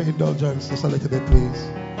your indulgence just a little bit, please.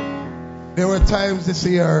 There were times this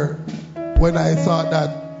year when I thought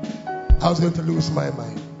that I was going to lose my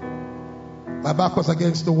mind. My back was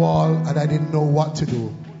against the wall and I didn't know what to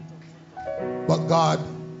do. But God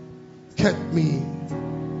kept me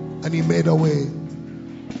and He made a way.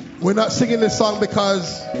 We're not singing this song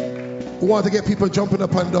because We want to get people jumping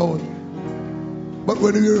up and down. But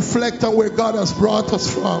when we reflect on where God has brought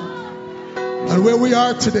us from and where we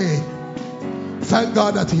are today, thank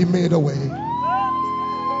God that He made a way.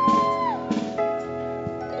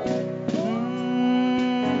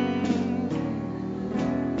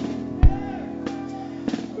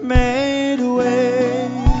 Made a way.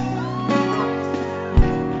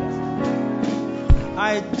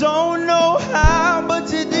 I don't know how, but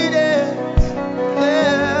you did it.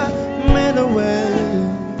 Yeah, made a way.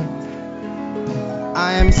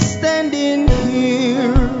 I am standing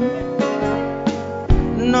here,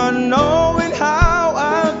 not knowing how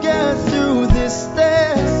I'll get through this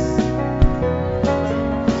test,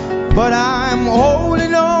 but I'm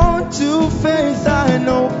holding on to faith. I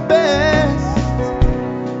know best.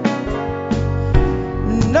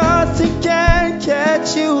 Nothing can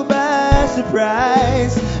catch you by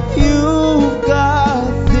surprise. You've got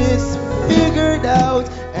this figured out,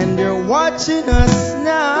 and they're watching us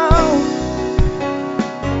now.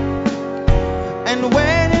 And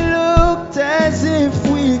when it looked as if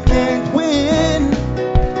we can't win,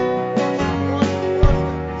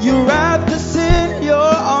 you wrapped us in your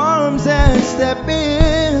arms and stepped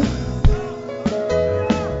in.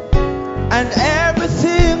 And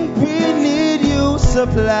everything we need you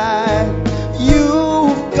supply.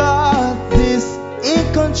 You've got this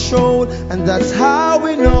in control, and that's how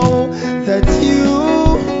we know that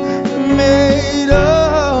you made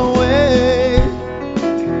a way.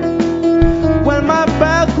 When my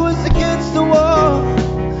back was against the wall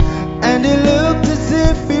and it looked as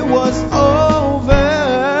if it was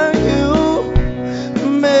over, you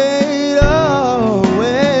made a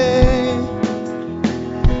way.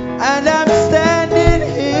 And I'm standing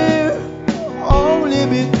here only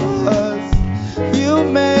because you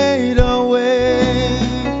made a way.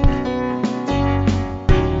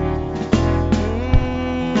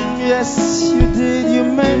 Yes, you did, you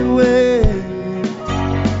made a way.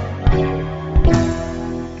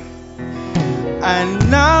 And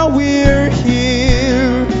now we're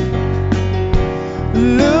here,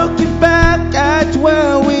 looking back at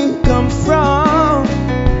where we come from.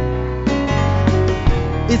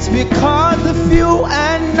 It's because of you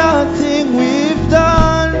and nothing we've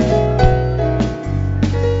done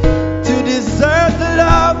to deserve the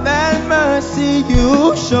love and mercy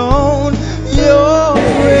you've shown. Your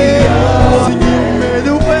grace, you made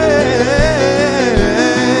a way.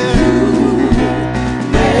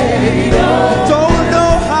 Don't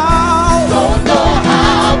know how,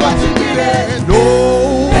 but you did it. No,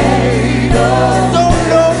 don't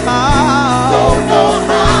know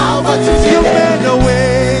how, but you did it. You made a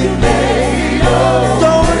way.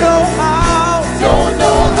 Don't know how, but don't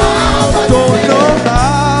know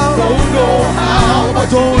how, but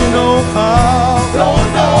don't know how,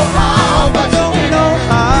 but don't know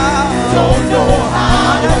how, I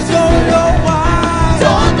just don't know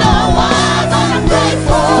why, but I'm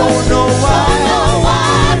grateful. Don't know why,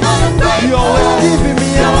 but I'm grateful. You always keeping me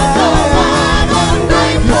alive.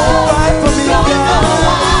 You fight for me,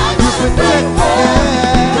 God. You protect me.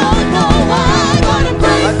 Don't know why, but I'm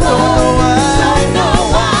grateful. Don't know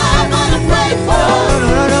why, but I'm grateful.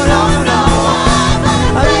 Don't know why, but I'm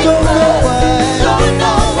grateful. Don't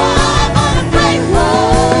know why, but I'm grateful.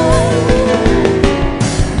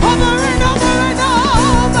 Over and over and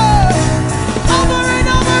over, over and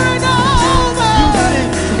over and over,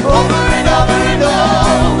 over and over and over,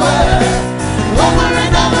 over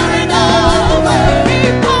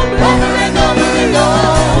and over and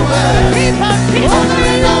over. Keep on over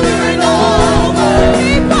and over and over.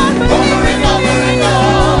 Keep on over and over and over. Keep on over and over and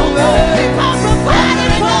over. Keep on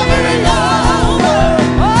providing over and over.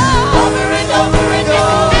 Over and over and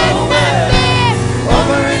over.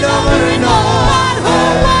 Over and over and over. Over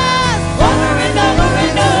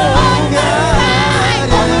and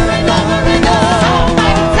over and over.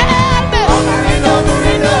 Over and over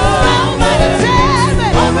and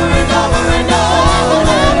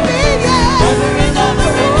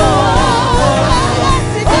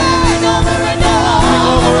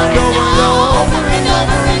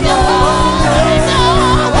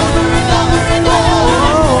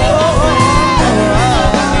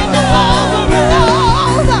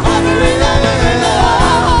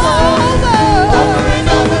Over and over and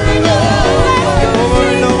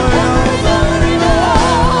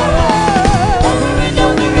over. Over and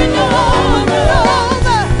over and over.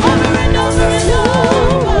 Over and over and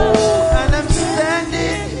And I'm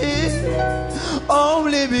standing here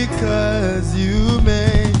only because you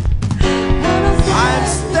made. I'm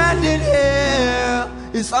standing here,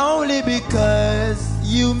 it's only because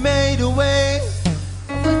you made a way.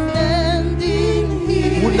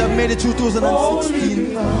 Wouldn't have made it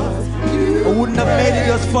 2016. wouldn't have made it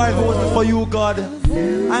thus far if it wasn't for you, God.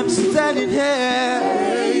 I'm standing here.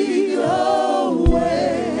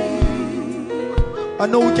 I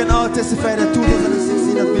know we can all testify that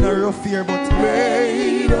 2016 has been a rough year, but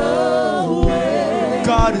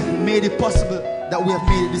God made it possible that we have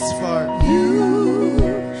made it this far. You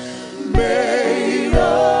made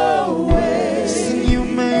a way. Sing, you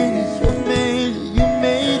made it, you made it, you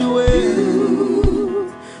made a way.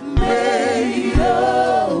 You made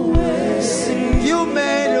a way. Sing, you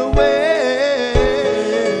made a way.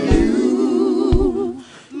 You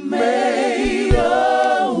made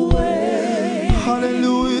a way.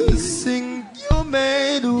 Hallelujah. Sing, you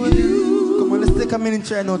made a way. Come on, let's take a minute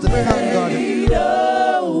right now to thank God.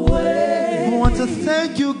 I want to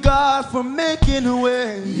thank you, God, for making a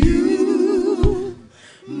way. You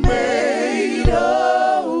made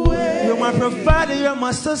a way. You're my provider, you're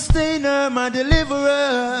my sustainer, my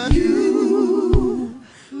deliverer. You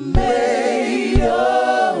made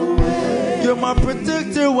a way. You're my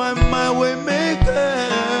protector, my way maker.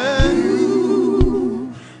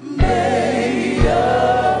 You made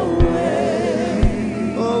a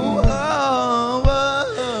way. Oh, oh, oh.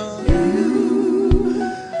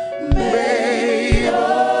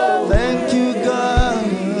 Thank you, God.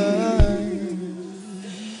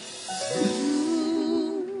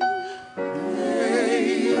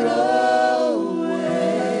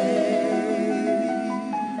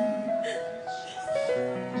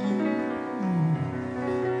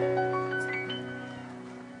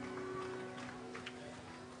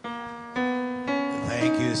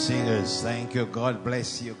 Thank you, singers. Thank you. God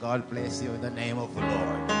bless you. God bless you in the name of the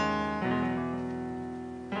Lord.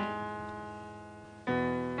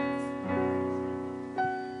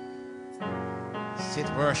 Sit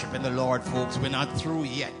worshiping the Lord, folks. We're not through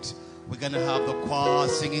yet. We're going to have the choir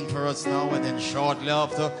singing for us now, and then shortly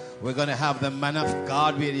after, we're going to have the man of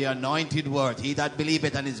God with the anointed word. He that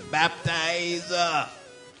believeth and is baptized.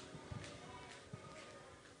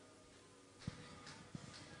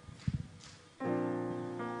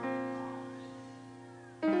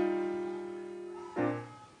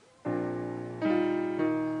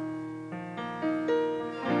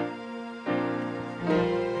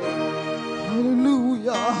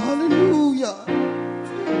 Hallelujah, hallelujah,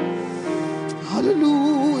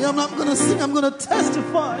 hallelujah. I'm not gonna sing, I'm gonna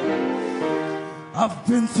testify. I've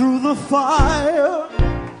been through the fire,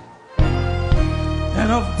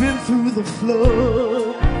 and I've been through the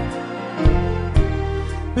flood,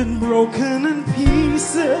 been broken in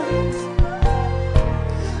pieces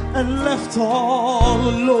and left all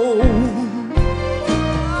alone.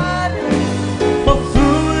 But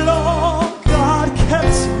through it all, God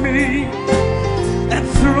kept me. And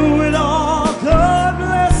through it all, God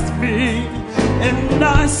blessed me. And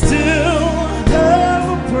I still have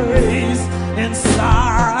a praise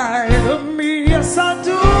inside of me. Yes, I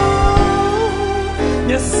do.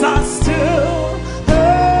 Yes, I still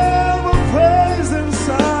have a praise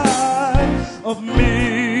inside of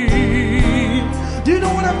me. Do you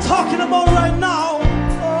know what I'm talking about right now?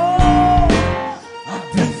 Oh, I've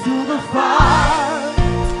been through the fire.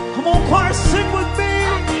 Come on, choir, sing with me.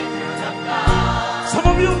 Some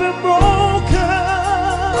of you have been broken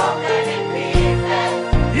in pieces,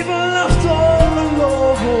 even left all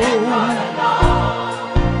alone.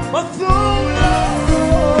 But through it all,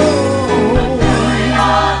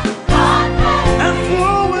 and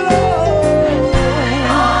through it all,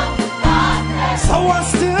 so I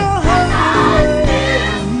still have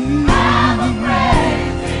a praise.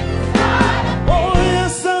 Oh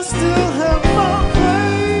yes, I still have my praise.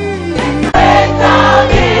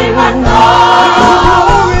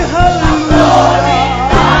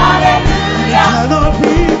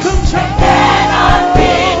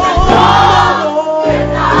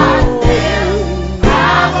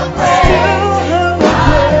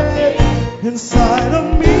 Inside of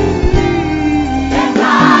me, and I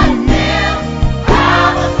still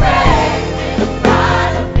have a praise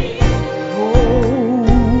inside of me.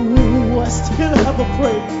 Oh, I still have a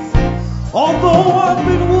praise, although I've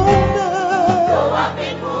been wounded.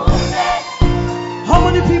 How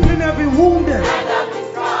many people may have been wounded?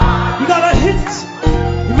 You got a hit.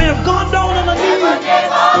 You may have gone down on a knee.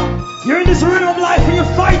 You're in this rhythm of life and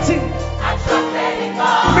you're fighting.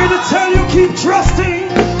 I'm here to tell you, keep trusting.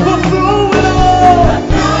 But through it all,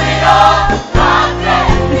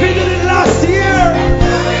 if he did it last year,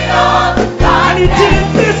 and he did it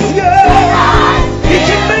this year, he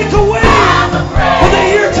can make a way for the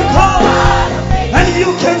year to come, and you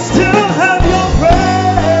can still have your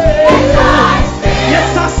praise.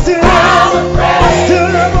 Yes, I still have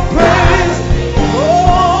a praise.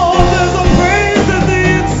 Oh, there's a praise in the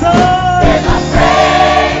inside.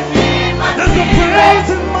 There's a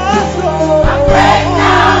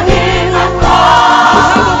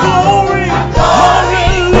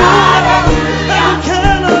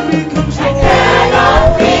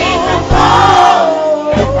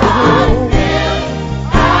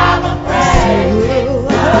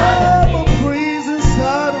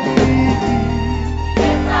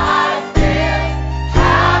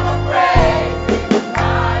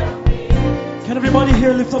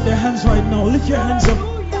hands right now. Lift your hands up.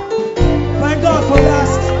 Thank God for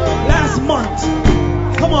last month.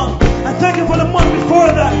 Come on. And thank you for the month before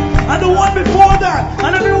that. And the one before that.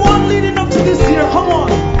 And everyone leading up to this year. Come on.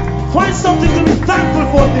 Find something to be thankful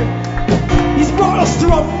for him. He's brought us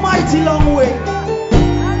through a mighty long way.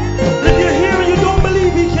 If you're here and you don't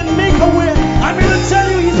believe he can make a way, I'm here to tell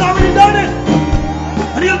you he's already done it.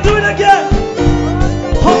 And he'll do it again.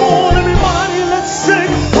 Come on, everybody, let's sing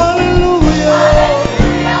hallelujah.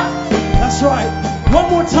 That's right. One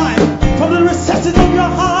more time. From the recesses of your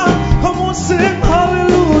heart, come on, sing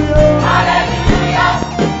hallelujah.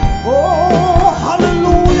 Oh,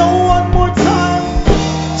 hallelujah. One more time.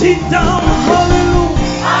 Deep down, hallelujah.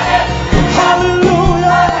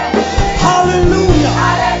 Hallelujah. Hallelujah.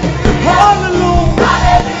 Hallelujah.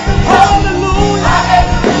 Hallelujah.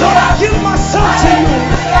 Lord, I give myself to you.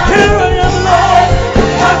 Here I am, Lord.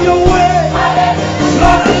 Have your way.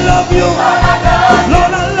 Lord, I love you.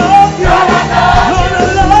 Lord, I love you. Lord, I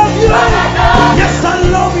love you. Yes, I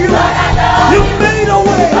love you. You made a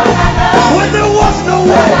way when there was no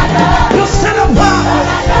way. You set a path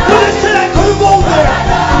when they said I couldn't go there.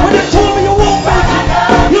 When they told me you won't make it,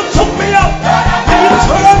 you took me up and you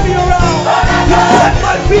turned me around. You set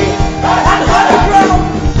my feet on high ground.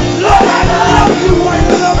 Lord, I love you. I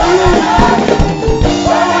love you.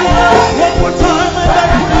 One more time,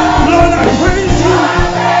 Lord, I praise you.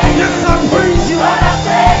 Yes, I praise you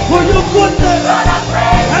for your goodness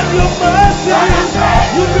and your mercy.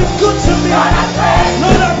 You've been good to me.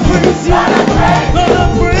 Lord, I praise you. Lord, I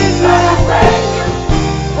praise you.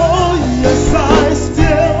 Oh, yes, I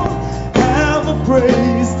still have a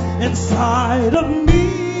praise inside of me.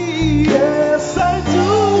 Yes, I do.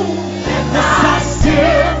 Yes, I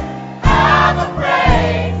still have a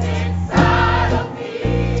praise inside of me.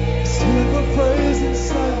 Still have a praise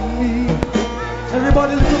inside of me.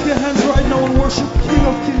 Everybody lift up your hands right now and worship King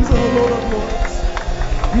of Kings and the Lord of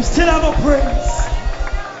Lords. You still have a praise.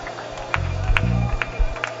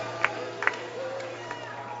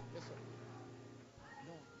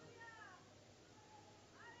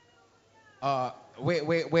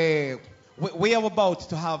 We are about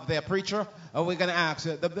to have their preacher. We're going to ask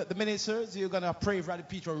the ministers, you're going to pray for the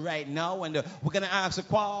preacher right now. And we're going to ask the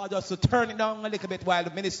choir just to turn it down a little bit while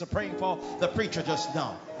the minister praying for the preacher just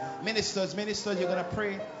now. Ministers, you're going to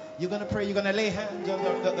pray. You're going to pray. You're going to lay hands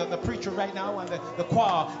on the preacher right now. And the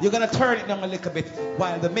choir, you're going to turn it down a little bit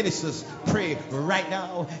while the ministers pray right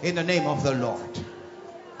now in the name of the Lord.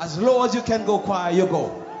 As low as you can go, choir, you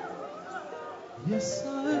go. Yes,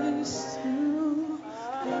 I still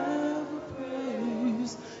have a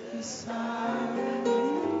praise inside me.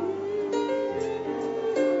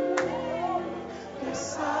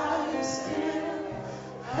 Yes, I still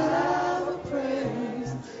have a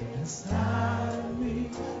praise inside me.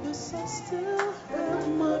 Yes, I still have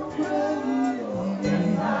my praise.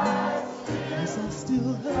 Yes, I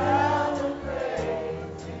still have a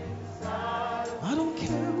praise inside. I don't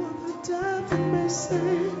care what the devil may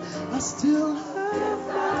say. I still have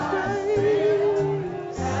my praise.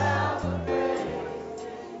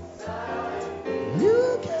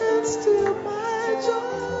 You can't steal my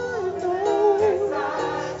joy, no.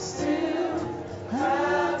 I still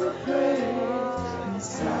have a praise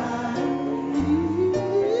inside me.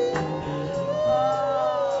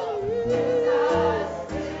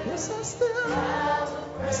 Yes, I still have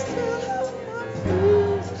my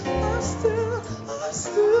praise. I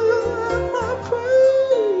still have my praise.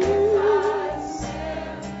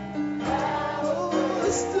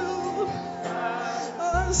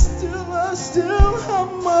 I still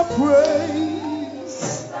have my praise.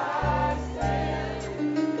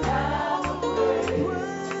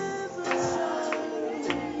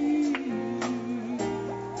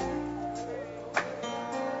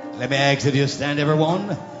 Let me ask you to stand,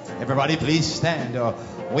 everyone. Everybody, please stand.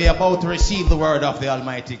 We are about to receive the word of the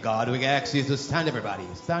Almighty God. We ask you to stand, everybody.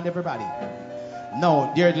 Stand, everybody.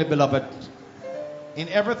 No, dearly beloved, in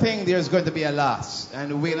everything there's going to be a loss,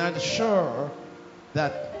 and we're not sure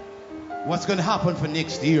that what's going to happen for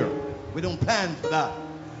next year. We don't plan for that.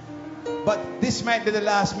 But this might be the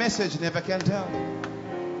last message, never can tell.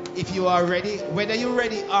 If you are ready, whether you're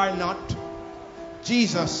ready or not,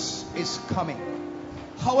 Jesus is coming.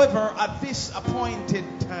 However, at this appointed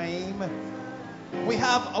time, we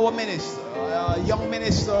have our minister, a young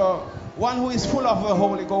minister, one who is full of the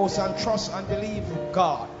Holy Ghost and trust and believe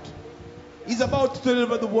God. He's about to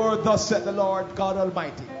deliver the word, thus said the Lord God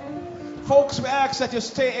Almighty. Folks, we ask that you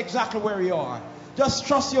stay exactly where you are. Just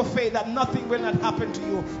trust your faith that nothing will not happen to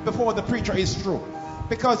you before the preacher is through.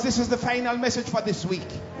 Because this is the final message for this week.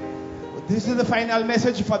 This is the final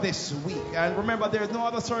message for this week. And remember, there is no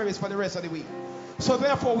other service for the rest of the week. So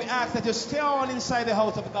therefore we ask that you stay on inside the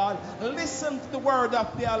house of God. Listen to the word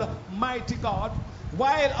of the Almighty God.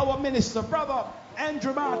 While our minister, Brother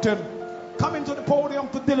Andrew Martin, coming to the podium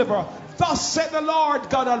to deliver. Thus said the Lord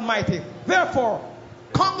God Almighty. Therefore,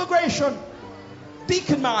 congregation,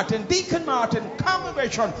 Deacon Martin,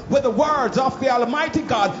 congregation, with the words of the Almighty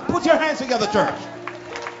God. Put your hands together, church.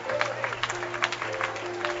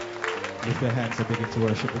 Lift your hands and begin to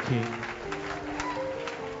worship the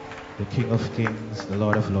King of Kings, the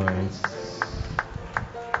Lord of Lords.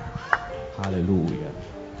 Hallelujah.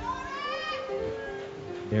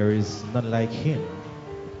 There is none like him.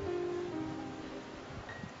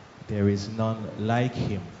 There is none like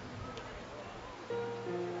him.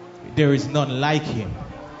 There is none like him.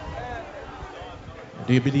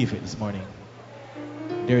 Do you believe it this morning?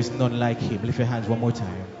 There is none like him. Lift your hands one more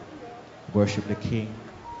time. Worship the King,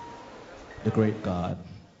 the great God.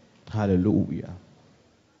 Hallelujah.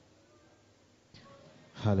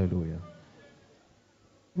 Hallelujah.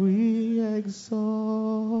 We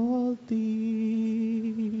exalt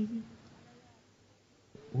thee.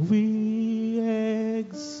 We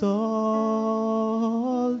exalt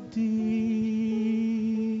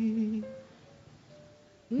thee.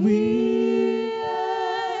 We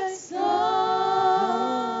exalt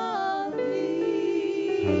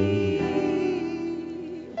thee.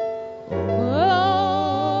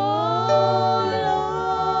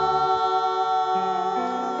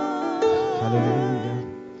 Hallelujah. Hallelujah.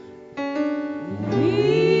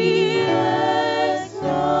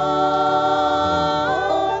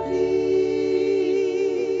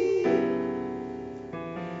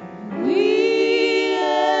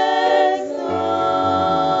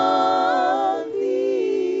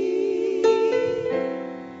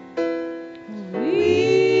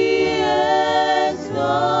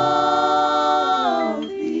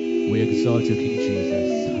 Exalt you, King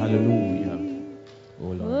Jesus. Hallelujah. Oh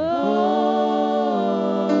Lord.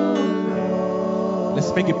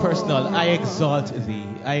 Let's make it personal. I exalt thee.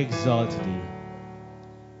 I exalt thee.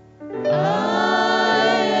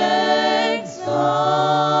 I exalt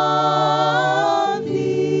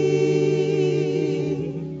thee.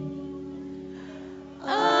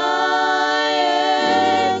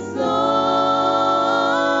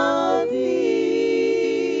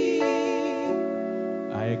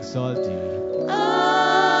 I exalt thee. I exalt thee.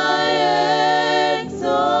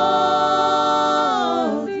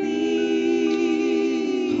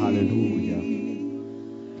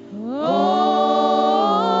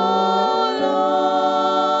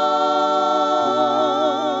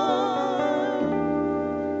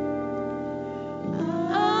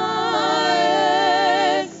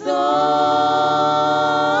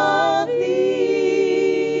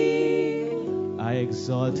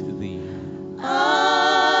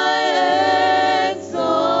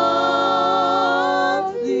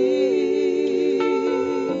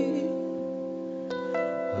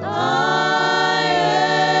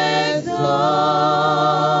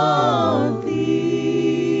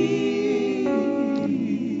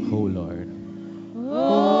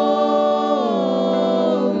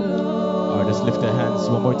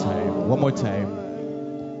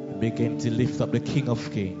 Begin to lift up the King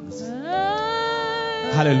of Kings.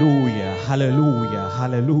 Hallelujah, hallelujah,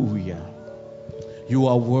 hallelujah. You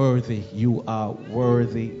are worthy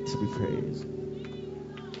to be praised.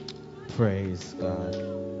 Praise God.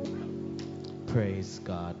 Praise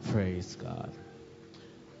God, praise God.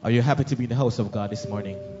 Are you happy to be in the house of God this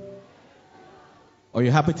morning? Are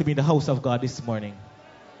you happy to be in the house of God this morning?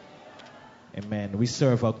 Amen. We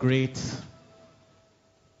serve a great,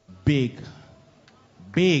 big,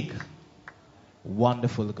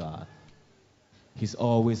 wonderful God. He's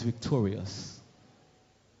always victorious.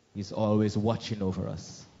 He's always watching over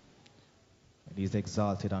us. And He's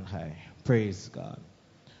exalted on high. Praise God.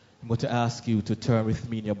 I'm going to ask you to turn with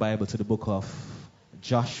me in your Bible to the book of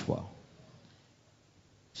Joshua,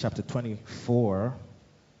 chapter 24.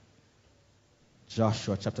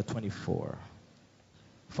 Joshua chapter 24,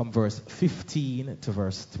 from verse 15 to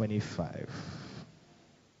verse 25.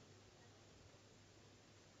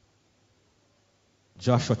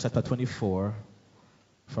 Joshua chapter 24,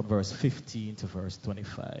 from verse 15 to verse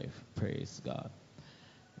 25. Praise God.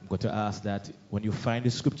 I'm going to ask that when you find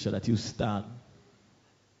the scripture that you stand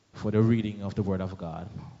for the reading of the word of God.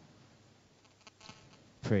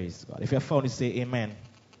 Praise God. If you have found it, say amen.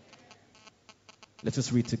 Let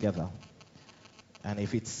us read together. And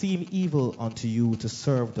if it seem evil unto you to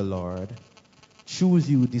serve the Lord, choose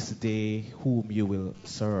you this day whom you will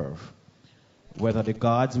serve. Whether the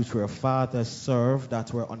gods which your fathers served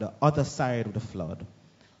that were on the other side of the flood,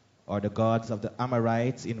 or the gods of the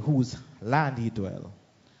Amorites in whose land ye dwell.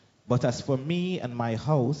 But as for me and my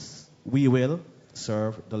house, we will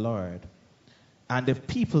serve the Lord. And the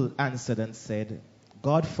people answered and said,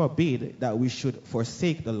 God forbid that we should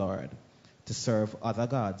forsake the Lord to serve other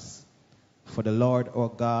gods. For the Lord our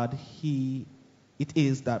God, it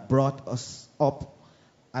is that brought us up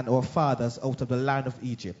and our fathers out of the land of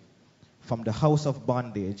Egypt, from the house of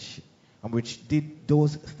bondage, and which did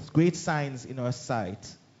those great signs in our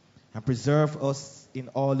sight, and preserved us in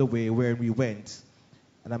all the way where we went,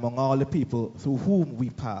 and among all the people through whom we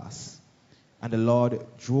passed. And the Lord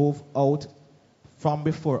drove out from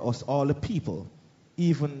before us all the people,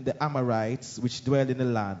 even the Amorites which dwell in the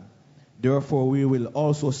land. Therefore we will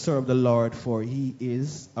also serve the Lord, for he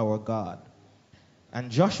is our God.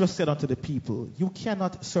 And Joshua said unto the people, you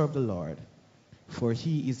cannot serve the Lord, for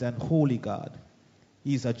he is an holy God.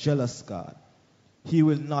 He is a jealous God. He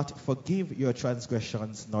will not forgive your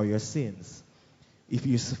transgressions nor your sins. If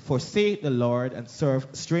you forsake the Lord and serve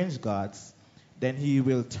strange gods, then he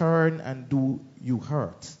will turn and do you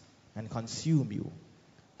hurt and consume you.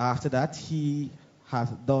 After that he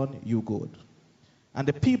hath done you good. And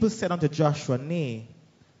the people said unto Joshua, nay,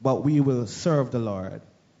 but we will serve the Lord.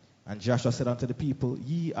 And Joshua said unto the people,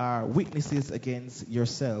 ye are witnesses against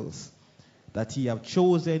yourselves, that ye have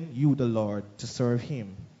chosen you the Lord to serve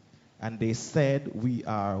him. And they said, we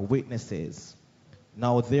are witnesses.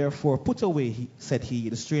 Now therefore put away, said he,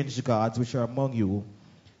 the strange gods which are among you,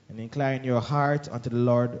 and incline your heart unto the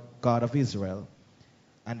Lord God of Israel.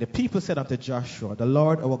 And the people said unto Joshua, the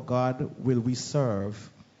Lord our God will we serve,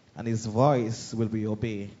 and his voice will we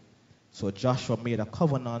obey. So Joshua made a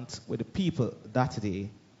covenant with the people that day,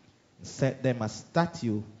 and set them a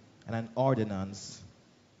statute and an ordinance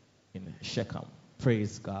in Shechem.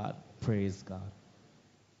 Praise God, praise God,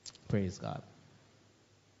 praise God,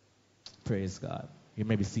 praise God. You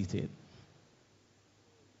may be seated.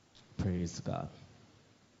 Praise God.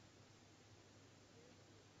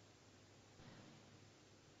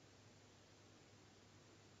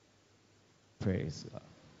 Praise God.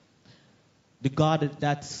 The God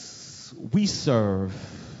that we serve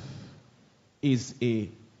is a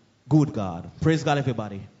good God. Praise God,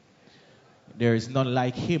 everybody. There is none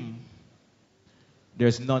like him. There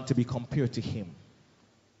is none to be compared to him.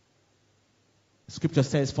 Scripture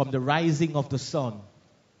says, from the rising of the sun,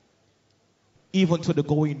 even to the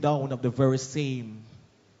going down of the very same,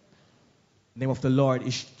 name of the Lord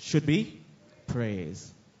should be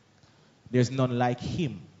praised. There's none like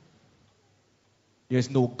him. There's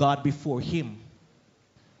no God before him.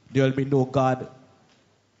 There will be no God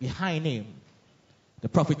behind him. The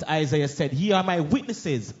prophet Isaiah said, ye are my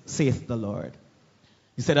witnesses, saith the Lord.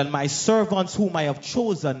 He said, and my servants whom I have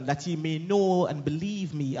chosen, that ye may know and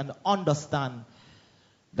believe me and understand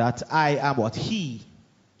that I am what? He.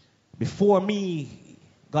 Before me,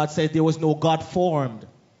 God said, there was no God formed,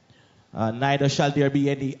 neither shall there be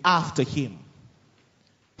any after him.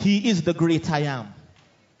 He is the great I am.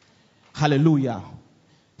 Hallelujah.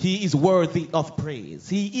 He is worthy of praise.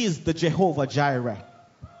 He is the Jehovah Jireh.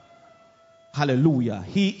 Hallelujah.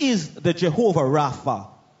 He is the Jehovah Rapha.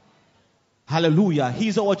 Hallelujah.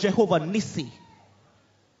 He's our Jehovah Nissi.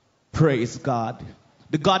 Praise God.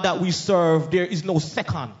 The God that we serve, there is no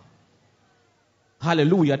second.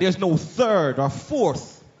 Hallelujah. There's no third or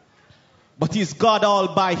fourth. But he's God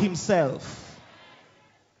all by himself.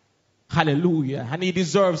 Hallelujah. And he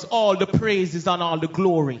deserves all the praises and all the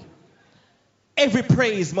glory. Every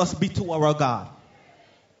praise must be to our God.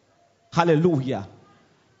 Hallelujah.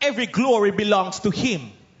 Every glory belongs to him.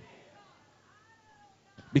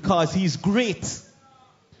 Because he's great.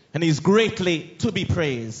 And he's greatly to be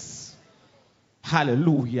praised.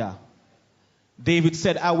 Hallelujah. David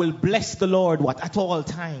said, I will bless the Lord what? At all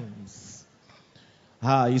times.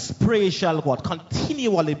 His praise shall what?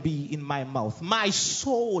 Continually be in my mouth. My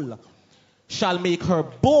soul shall make her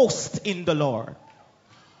boast in the Lord.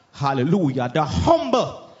 Hallelujah. The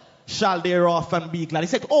humble shall thereof and be glad. He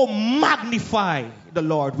said, oh, magnify the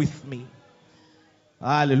Lord with me.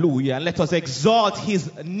 Hallelujah. And let us exalt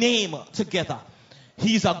his name together.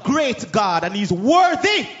 He's a great God and he's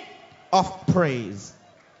worthy of praise.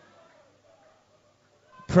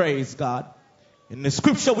 Praise God. In the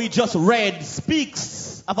scripture we just read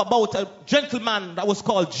speaks of about a gentleman that was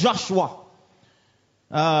called Joshua.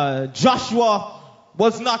 Joshua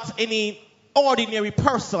was not any ordinary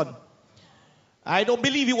person. I don't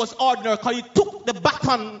believe he was ordinary because he took the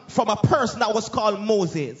baton from a person that was called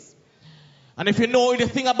Moses. And if you know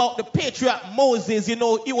anything about the patriarch Moses, you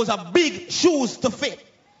know he was a big shoes to fit.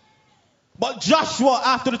 But Joshua,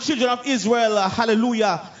 after the children of Israel,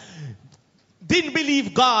 hallelujah, didn't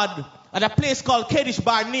believe God at a place called Kadesh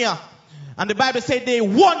Barnea. And the Bible said they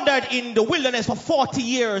wandered in the wilderness for 40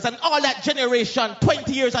 years, and all that generation,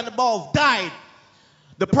 20 years and above, died.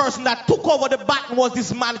 The person that took over the baton was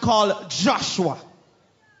this man called Joshua.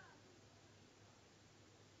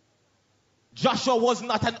 Joshua was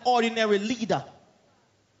not an ordinary leader.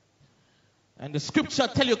 And the scripture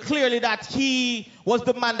tells you clearly that he was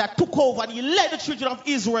the man that took over and he led the children of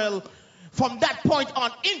Israel from that point on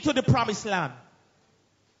into the promised land.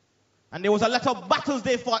 And there was a lot of battles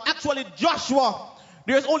they fought. Actually, Joshua,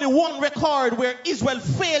 there's only one record where Israel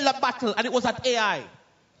failed a battle, and it was at Ai.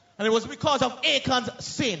 And it was because of Achan's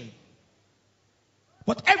sin.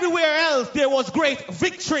 But everywhere else, there was great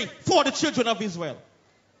victory for the children of Israel.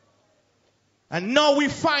 And now we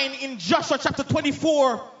find in Joshua chapter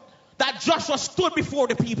 24 that Joshua stood before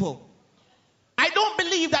the people. I don't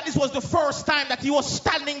believe that this was the first time that he was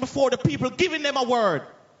standing before the people, giving them a word.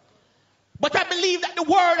 But I believe that the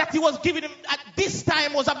word that he was giving them at this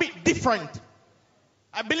time was a bit different.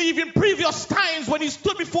 I believe in previous times when he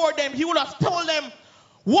stood before them, he would have told them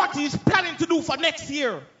what he's planning to do for next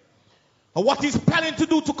year. Or what he's planning to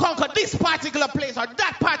do to conquer this particular place or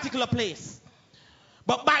that particular place.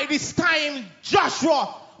 But by this time,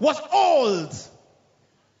 Joshua was old.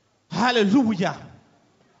 Hallelujah.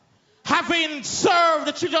 Having served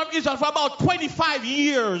the children of Israel for about 25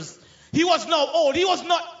 years, he was now old. He was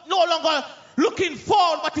no longer looking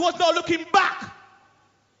forward, but he was now looking back.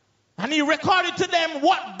 And he recorded to them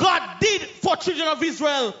what God did for children of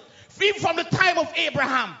Israel, even from the time of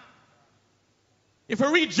Abraham. If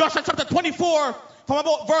you read Joshua chapter 24, from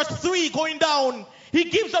about verse 3 going down, he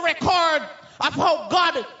gives a record of how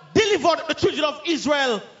God delivered the children of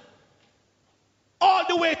Israel all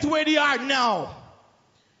the way to where they are now.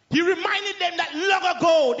 He reminded them that long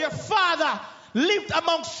ago their father lived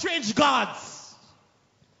among strange gods.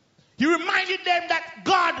 He reminded them that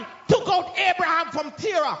God took out Abraham from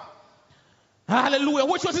Terah. Hallelujah.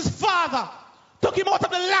 Which was his father. Took him out of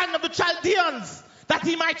the land of the Chaldeans that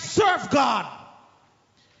he might serve God.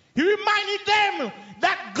 He reminded them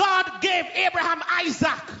that God gave Abraham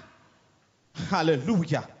Isaac.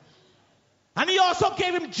 Hallelujah. And he also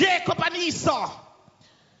gave him Jacob and Esau.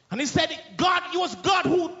 And he said it was God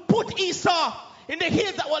who put Esau in the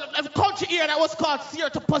hills that was a country here that was called Seir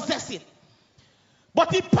to possess it.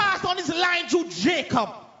 But he passed on his line to Jacob.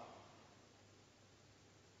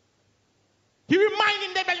 He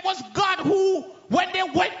reminded them that it was God who, when they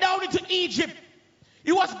went down into Egypt,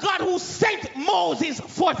 it was God who sent Moses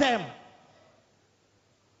for them.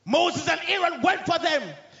 Moses and Aaron went for them.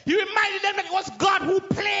 He reminded them that it was God who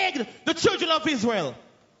plagued the children of Israel.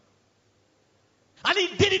 And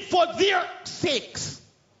he did it for their sakes.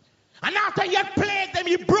 And after he had plagued them,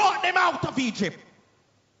 he brought them out of Egypt.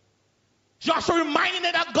 Joshua reminded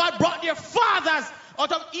them that God brought their fathers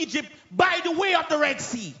out of Egypt by the way of the Red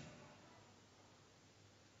Sea.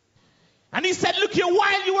 And he said, look here,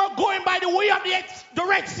 while you were going by the way of the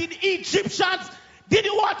Red Sea, the Egyptians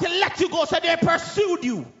didn't want to let you go, so they pursued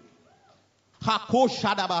you. And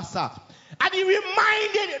he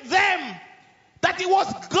reminded them that it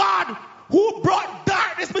was God who brought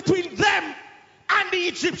darkness between them and the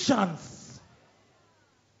Egyptians.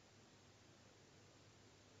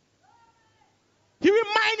 He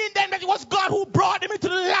reminded them that it was God who brought them into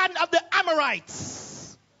the land of the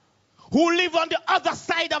Amorites, who live on the other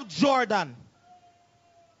side of Jordan.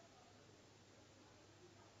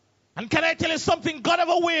 And can I tell you something? God have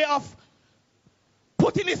a way of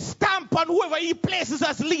putting his stamp on whoever he places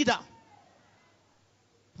as leader.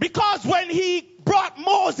 Because when he brought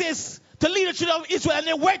Moses to lead the children of Israel and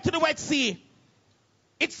they went to the Red Sea,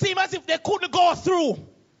 it seemed as if they couldn't go through.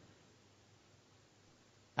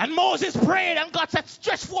 And Moses prayed and God said,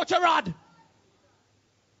 stretch forth your rod.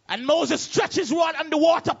 And Moses stretched his rod and the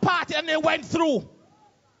water parted and they went through.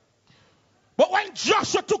 But when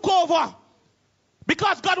Joshua took over,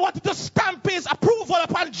 because God wanted to stamp his approval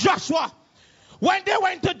upon Joshua, when they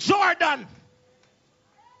went to Jordan,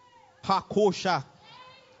 Hakosha,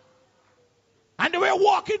 and they were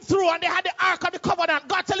walking through and they had the Ark of the Covenant,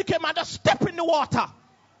 God said, "Okay, man, just step in the water."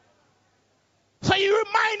 So he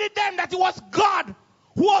reminded them that it was God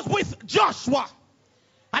who was with Joshua.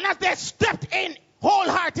 And as they stepped in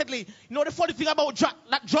wholeheartedly, you know the funny thing about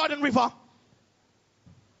that Jordan River?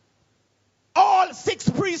 All 6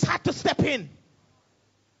 priests had to step in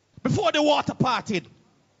before the water parted.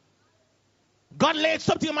 God laid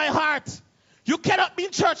something in my heart. You cannot be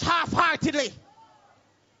in church half-heartedly.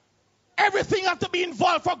 Everything has to be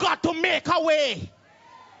involved for God to make a way.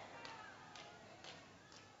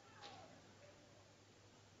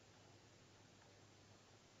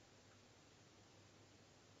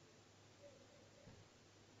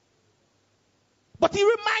 But he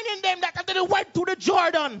reminded them that after they went through the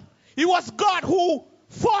Jordan, it was God who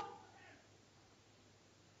fought.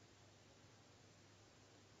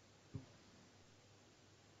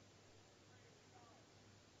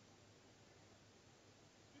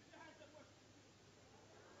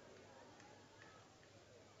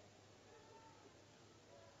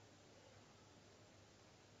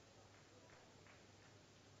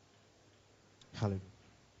 Hallelujah.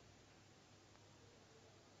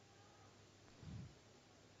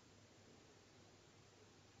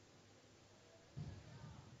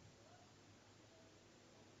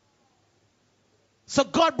 So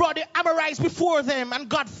God brought the Amorites before them, and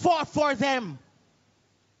God fought for them.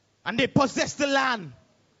 And they possessed the land.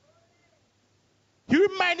 He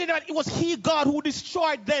reminded them that it was He, God, who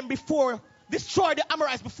destroyed the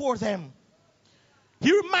Amorites before them.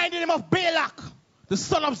 He reminded them of Balak, the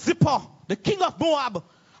son of Zippor, the king of Moab,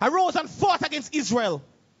 arose and fought against Israel.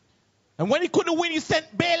 And when he couldn't win, he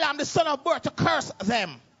sent Balaam, the son of Beor, to curse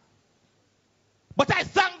them. But I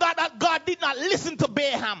thank God that God did not listen to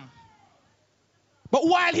Balaam. But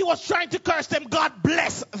while he was trying to curse them, God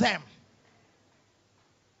blessed them.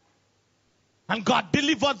 And God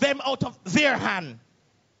delivered them out of their hand.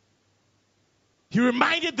 He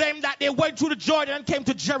reminded them that they went through the Jordan and came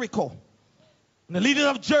to Jericho. And the leaders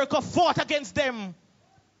of Jericho fought against them.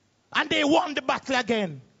 And they won the battle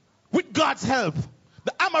again. With God's help.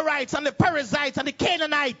 The Amorites and the Perizzites and the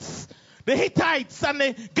Canaanites, the Hittites and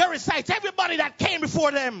the Gerasites, everybody that came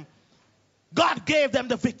before them, God gave them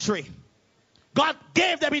the victory. God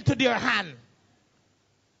gave them into their hand.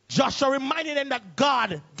 Joshua reminded them that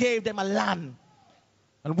God gave them a land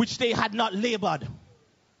on which they had not labored,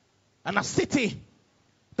 and a city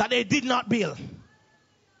that they did not build.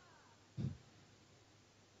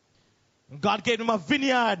 And God gave them a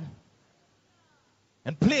vineyard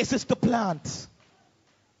and places to plant.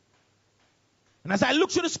 And as I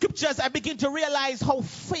look through the scriptures, I begin to realize how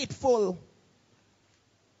faithful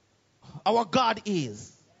our God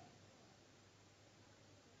is.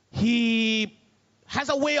 He has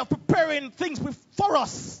a way of preparing things for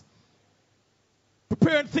us,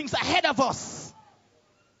 preparing things ahead of us.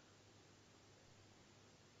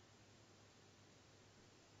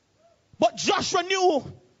 But Joshua knew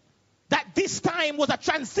that this time was a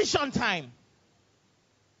transition time.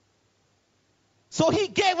 So he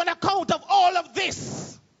gave an account of all of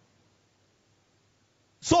this.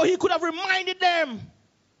 So he could have reminded them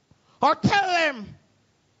or tell them,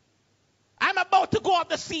 I'm about to go off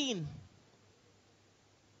the scene.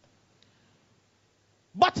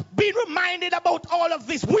 But being reminded about all of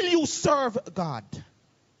this, will you serve God?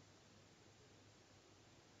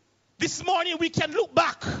 This morning we can look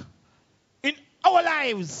back in our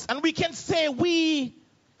lives and we can say we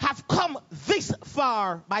have come this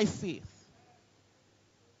far by faith.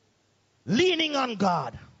 Leaning on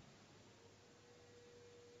God.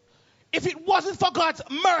 If it wasn't for God's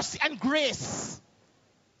mercy and grace,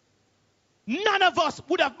 none of us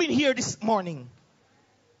would have been here this morning.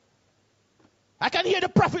 I can hear the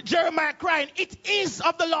prophet Jeremiah crying, it is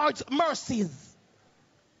of the Lord's mercies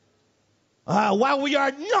while we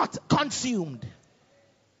are not consumed.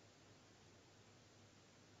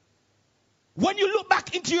 When you look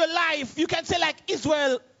back into your life, you can say like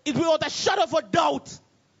Israel, it without a shadow of a doubt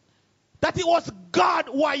that it was God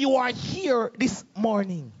why you are here this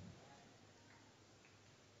morning.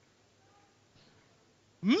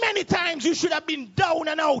 Many times you should have been down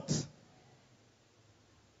and out.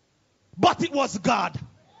 But it was God.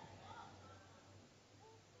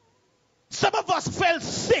 Some of us felt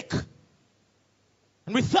sick.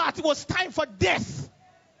 And we thought it was time for death.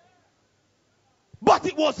 But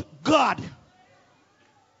it was God.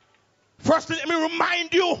 First, let me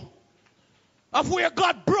remind you of where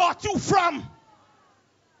God brought you from.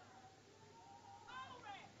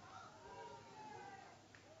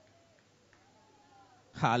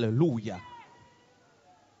 Hallelujah.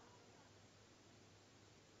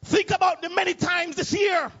 Think about the many times this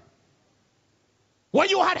year when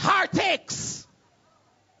you had heartaches,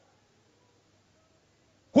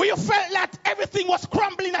 where you felt that everything was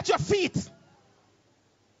crumbling at your feet.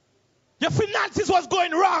 Your finances was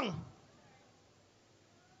going wrong.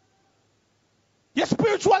 Your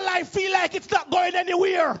spiritual life feel like it's not going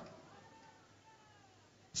anywhere.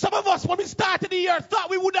 Some of us, when we started the year, thought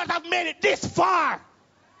we would not have made it this far.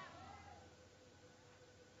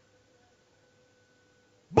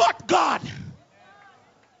 But God.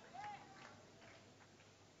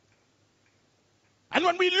 And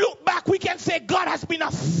when we look back, we can say God has been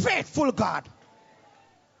a faithful God.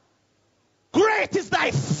 Great is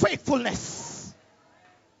thy faithfulness.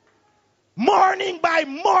 Morning by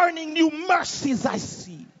morning, new mercies I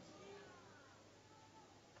see.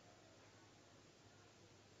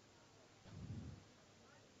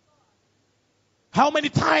 How many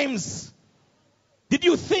times did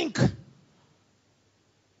you think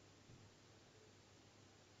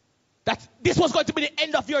that this was going to be the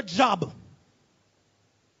end of your job?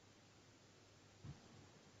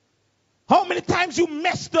 How many times you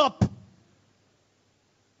messed up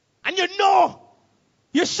and you know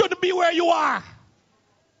you shouldn't be where you are?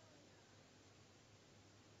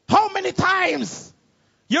 How many times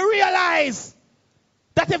you realize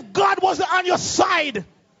that if God wasn't on your side,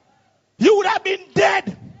 you would have been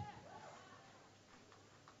dead?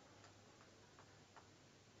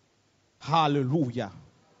 Hallelujah.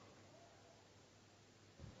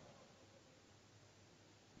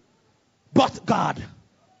 But God,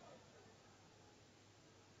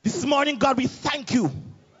 this morning, God, we thank you.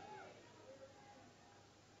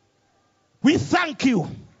 We thank you.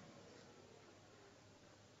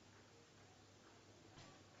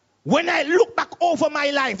 When I look back over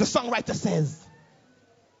my life, the songwriter says,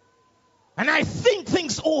 and I think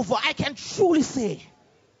things over, I can truly say,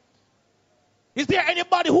 is there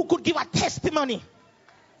anybody who could give a testimony?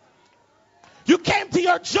 You came to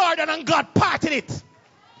your Jordan and God parted it.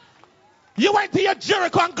 You went to your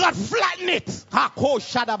Jericho and God flattened it.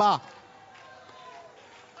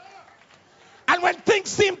 And when things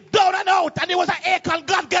seemed down and out and there was an ache, and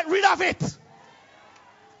God get rid of it.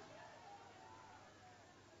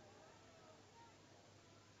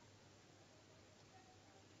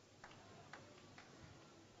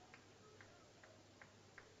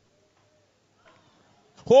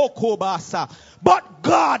 But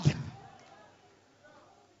God,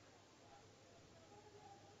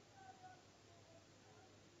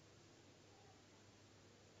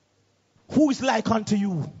 who is like unto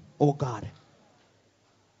you, O God?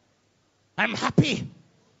 I'm happy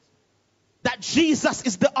that Jesus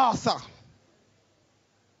is the author.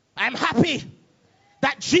 I'm happy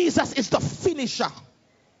that Jesus is the finisher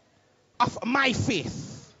of my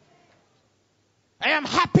faith. I am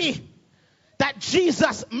happy that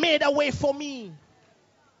Jesus made a way for me.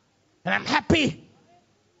 And I'm happy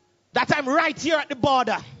that I'm right here at the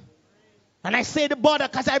border. And I say the border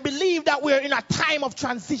because I believe that we're in a time of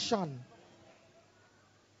transition.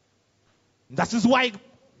 That is why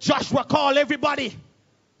Joshua called everybody.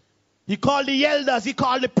 He called the elders, he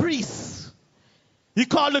called the priests, he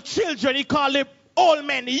called the children, he called the old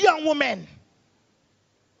men, the young women.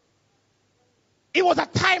 It was a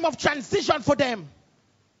time of transition for them.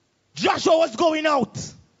 Joshua was going out.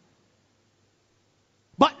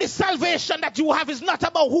 But the salvation that you have is not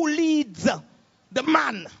about who leads the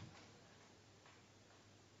man,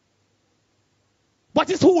 but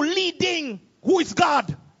it's who leading, who is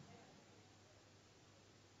God.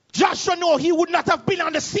 Joshua knew he would not have been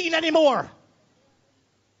on the scene anymore.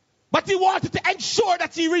 But he wanted to ensure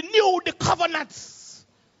that he renewed the covenants.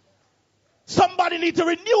 Somebody needs to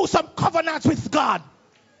renew some covenants with God.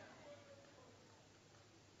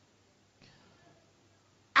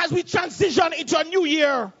 As we transition into a new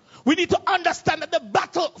year, we need to understand that the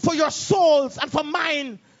battle for your souls and for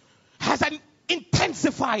mine has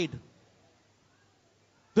intensified.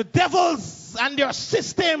 The devils and their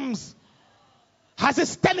systems has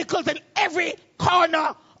its tentacles in every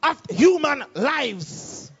corner of human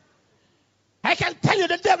lives. I can tell you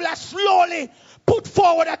the devil has slowly put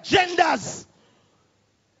forward agendas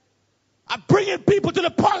of bringing people to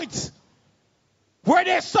the point where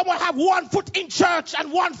there's someone have 1 foot in church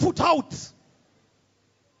and 1 foot out.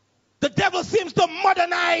 The devil seems to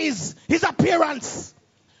modernize his appearance,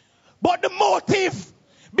 but the motive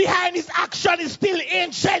behind his action is still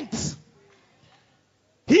ancient.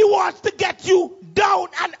 He wants to get you down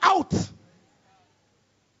and out.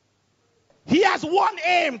 He has one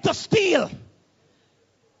aim: to steal.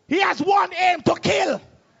 He has one aim: to kill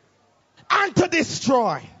and to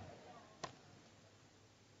destroy.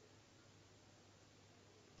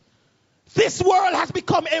 This world has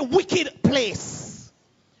become a wicked place.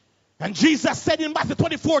 And Jesus said in Matthew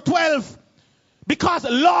 24:12, because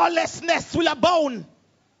lawlessness will abound,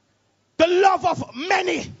 the love of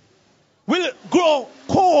many will grow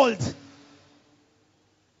cold.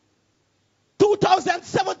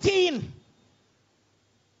 2017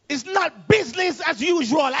 is not business as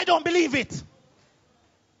usual. I don't believe it.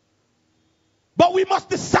 But we must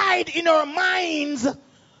decide in our minds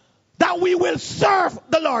that we will serve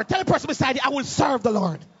the Lord. Tell the person beside you, I will serve the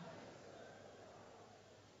Lord.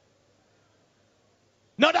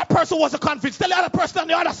 No, that person wasn't convinced. Tell the other person on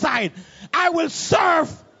the other side, I will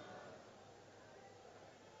serve.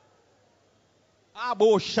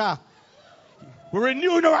 Abosha. We're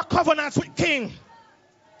renewing our covenants with King.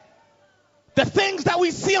 The things that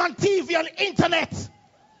we see on TV and internet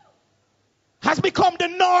has become the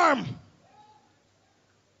norm.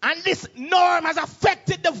 And this norm has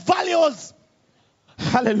affected the values,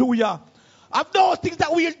 hallelujah, of those things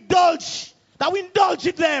that we indulge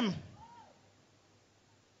in them.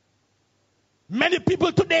 Many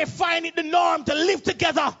people today find it the norm to live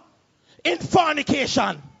together in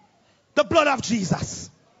fornication. The blood of Jesus.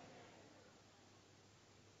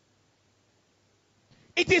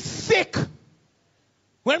 It is sick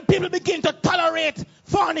when people begin to tolerate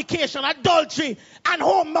fornication, adultery, and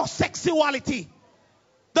homosexuality.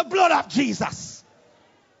 The blood of Jesus.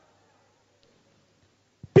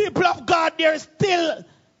 People of God, there is still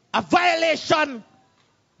a violation.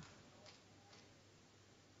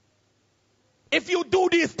 If you do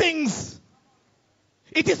these things,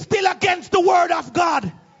 it is still against the word of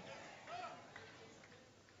God.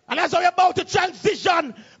 And as you're about to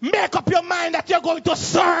transition, make up your mind that you're going to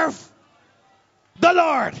serve the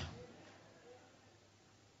Lord.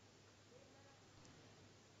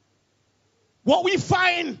 What we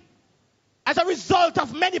find as a result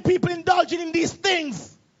of many people indulging in these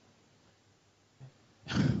things,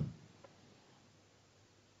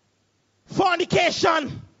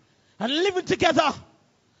 fornication and living together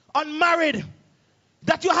unmarried,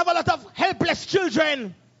 that you have a lot of helpless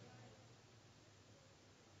children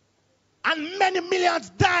and many millions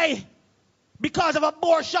die because of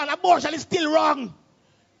abortion. Abortion is still wrong.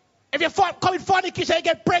 If you commit fornication, you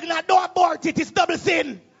get pregnant, don't abort it. It's double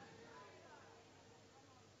sin.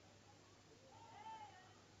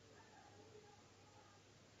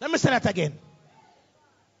 Let me say that again.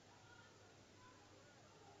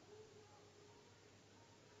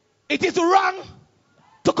 It is wrong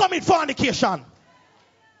to commit fornication.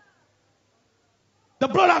 The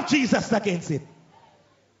blood of Jesus against it.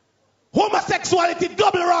 Homosexuality,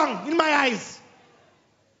 double wrong in my eyes.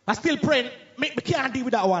 I still pray, me can't deal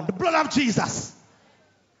with that one. The blood of Jesus.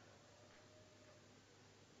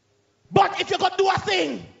 But if you're going to do a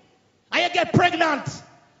thing and you get pregnant,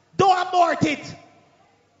 don't abort it.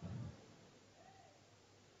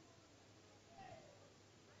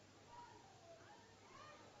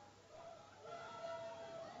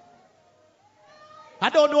 I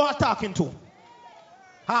don't know who I'm talking to.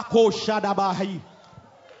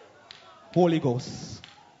 Holy Ghost.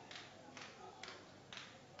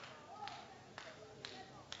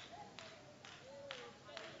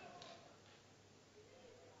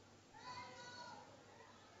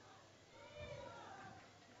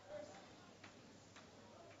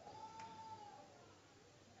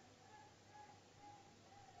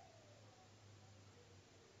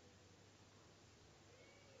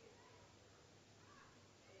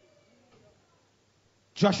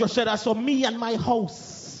 Joshua said, "I saw me and my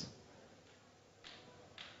house."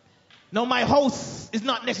 Now, my house is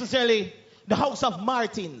not necessarily the house of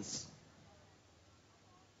Martins.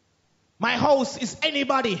 My house is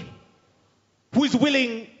anybody who is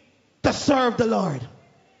willing to serve the Lord.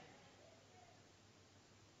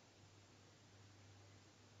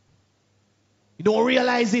 You don't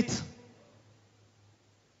realize it.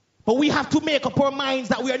 But we have to make up our minds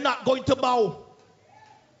that we are not going to bow.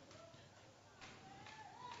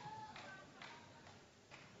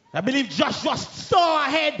 I believe Joshua saw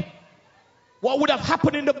ahead what would have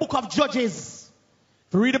happened in the book of Judges.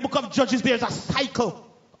 If you read the book of Judges, there's a cycle.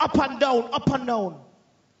 Up and down, up and down.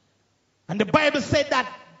 And the Bible said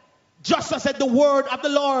that Joshua said the word of the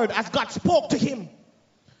Lord as God spoke to him.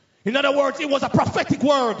 In other words, it was a prophetic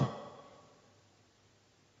word.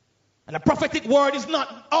 And a prophetic word is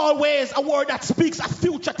not always a word that speaks a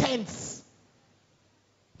future tense.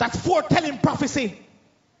 That's foretelling prophecy.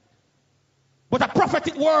 But a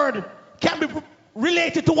prophetic word can be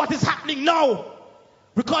related to what is happening now.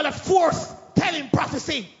 We call it foretelling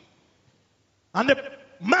prophecy. And the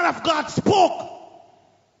man of God spoke.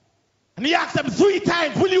 And he asked them 3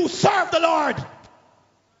 times, "Will you serve the Lord?"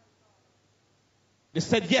 They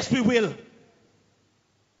said, "Yes, we will."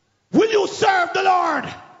 Will you serve the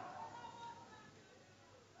Lord?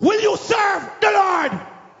 Will you serve the Lord?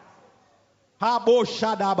 Habo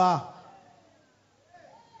Shadaba.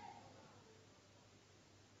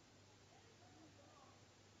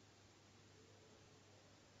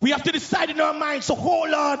 We have to decide in our minds to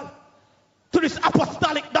hold on to this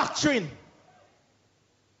apostolic doctrine.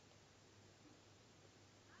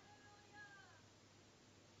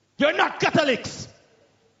 You're not Catholics.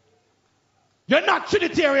 You're not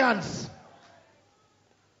Trinitarians.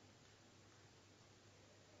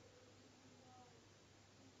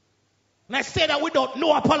 And I say that without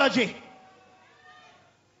no apology.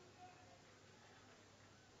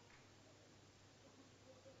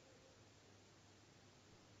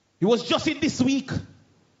 It was just in this week.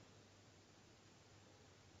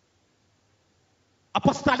 A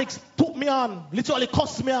Apostolics took me on, literally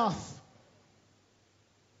cussed me off.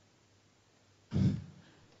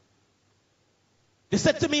 They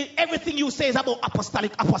said to me, everything you say is about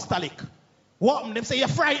apostolic, apostolic. What? Them say you're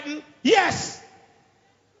frightened? Yes.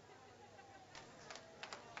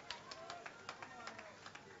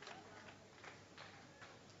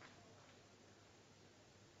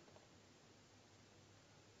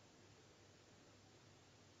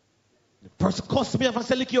 The person cussed me off and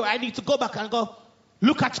said, look, I need to go back and go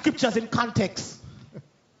look at scriptures in context.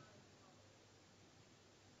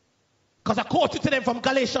 Because I quoted to them from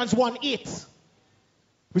Galatians 1:8.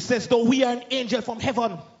 Which says, though we are an angel from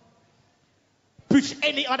heaven, preach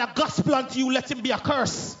any other gospel unto you, let him be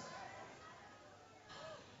accursed.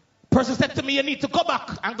 Person said to me, you need to go back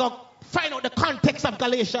and go find out the context of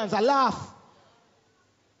Galatians. I laugh.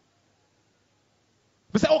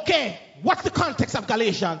 We say, okay, what's the context of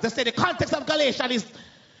Galatians? They say the context of Galatians is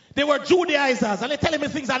they were Judaizers, and they're telling me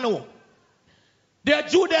things I know. They are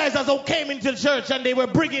Judaizers who came into the church and they were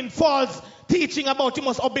bringing false teaching about you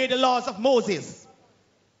must obey the laws of Moses.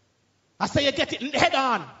 I say you get it head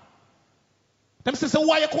on. Them say, so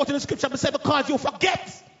why are you quoting the scripture? I say, because you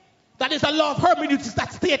forget that is a law of hermeneutics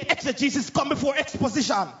that state exegesis come before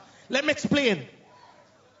exposition. Let me explain.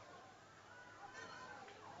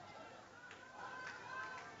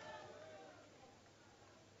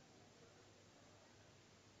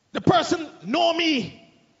 The person know me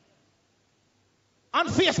on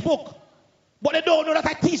Facebook, but they don't know that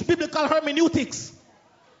I teach biblical hermeneutics.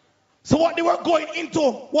 So what they were going into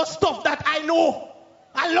was stuff that I know,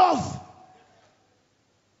 I love.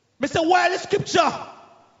 Mr. While the scripture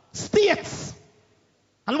states,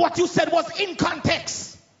 and what you said was in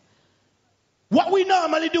context, what we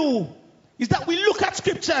normally do is that we look at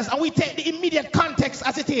scriptures and we take the immediate context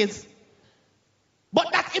as it is.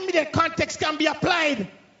 But that immediate context can be applied,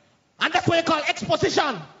 and that's what you call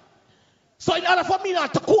exposition. So in order for me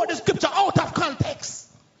not to quote the scripture out of context,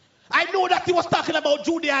 I know that he was talking about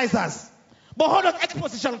Judaizers. But how does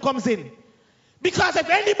exposition comes in? Because if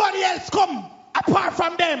anybody else come apart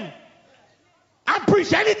from them and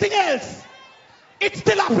preach anything else, it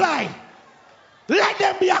still applies. Let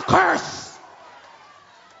them be accursed.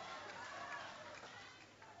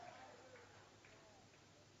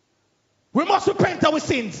 We must repent our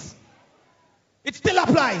sins. It still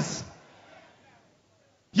applies.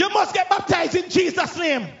 You must get baptized in Jesus'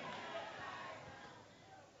 name.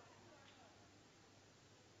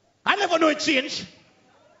 I never know it change.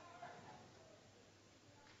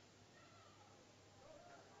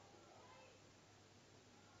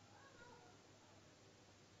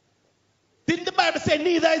 Didn't the Bible say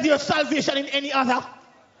neither is your salvation in any other?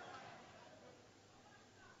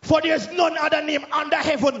 For there is none other name under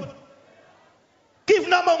heaven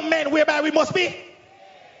given among men whereby we must be.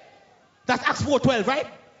 That's Acts 4:12, right?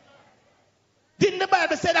 Didn't the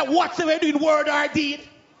Bible say that whatsoever you do in word or deed,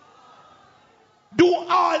 do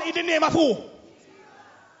all in the name of who?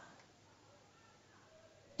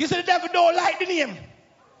 You say the devil don't like the name.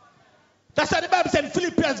 That's why the Bible said in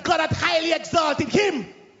Philippians, God hath highly exalted him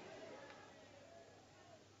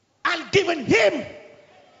and given him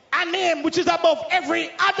a name which is above every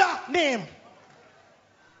other name.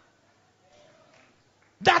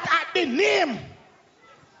 That at the name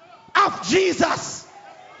of Jesus,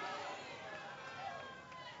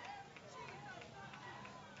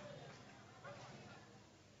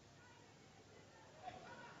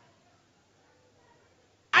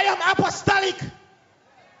 I am apostolic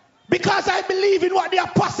because I believe in what the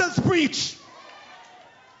apostles preach.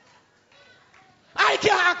 I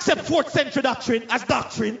can't accept 4th century doctrine as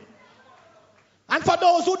doctrine. And for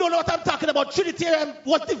those who don't know what I'm talking about, Trinitarian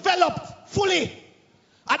was developed fully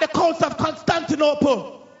at the Council of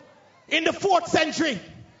Constantinople in the 4th century.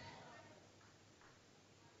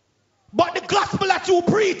 But the gospel that you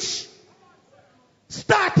preach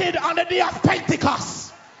started on the day of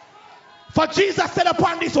Pentecost. For Jesus said,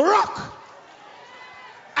 upon this rock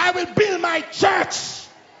I will build my church,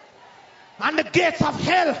 and the gates of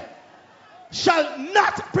hell shall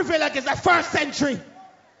not prevail against the 1st century.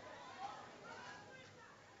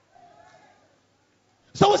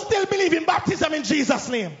 So we still believe in baptism in Jesus'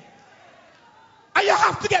 name. And you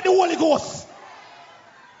have to get the Holy Ghost.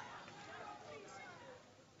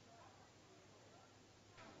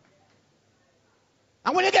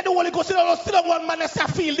 And when you get the Holy Ghost, you don't sit on one man and say, I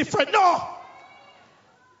feel different. No.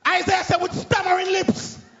 Isaiah said, with stammering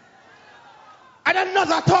lips and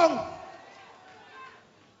another tongue.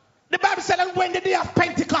 The Bible said that when the day of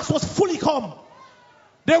Pentecost was fully come,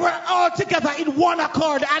 they were all together in one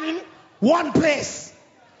accord and in one place.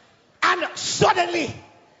 And suddenly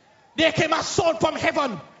there came a sound from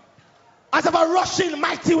heaven as of a rushing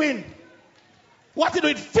mighty wind. What did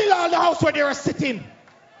it fill all the house where they were sitting?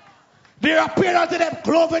 There appeared unto them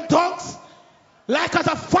cloven tongues, like as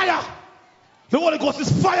a fire. The Holy Ghost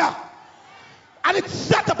is fire. And it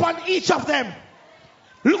sat upon each of them.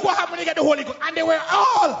 Look what happened when they get the Holy Ghost. And they were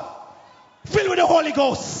all filled with the Holy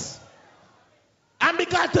Ghost. And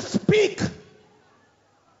began to speak.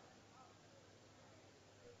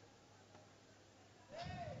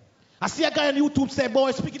 I see a guy on YouTube say,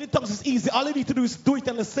 boy, speaking in tongues is easy. All you need to do is do it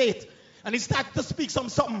and say it. And he started to speak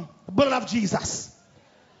something. The blood of Jesus.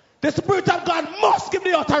 The Spirit of God must give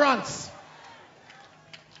the utterance.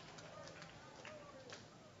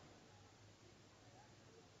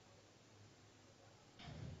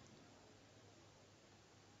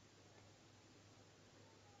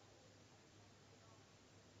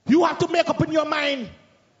 You have to make up in your mind.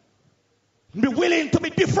 Be willing to be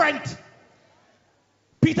different.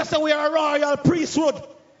 Peter said we are a royal priesthood.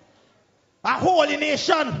 A holy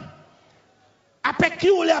nation. A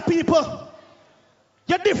peculiar people.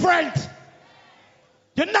 You're different.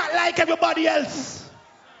 You're not like everybody else.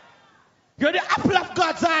 You're the apple of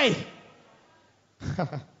God's eye.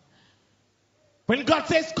 When God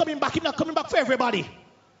says coming back, He's not coming back for everybody.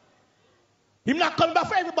 He's not coming back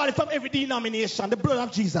for everybody from every denomination. The blood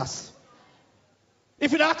of Jesus.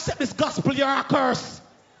 If you don't accept this gospel, you're a curse.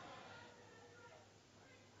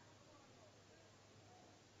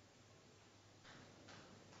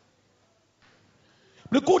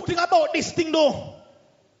 The good thing about this thing though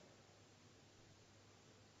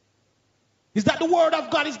is that the word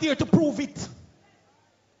of God is there to prove it.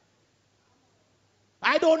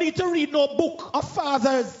 I don't need to read no book of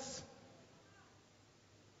fathers.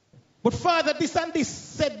 But Father, this and this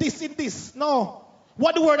said this in this. No.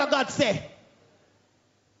 What the word of God say?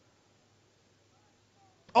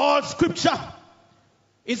 All scripture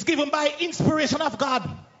is given by inspiration of God.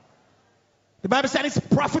 The Bible said it's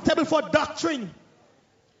profitable for doctrine,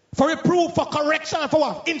 for reproof, for correction, and for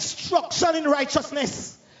what? Instruction in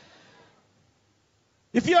righteousness.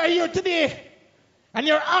 If you are here today and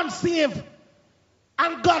you're unsaved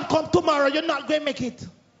and God come tomorrow, you're not going to make it.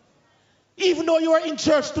 Even though you are in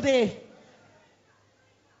church today.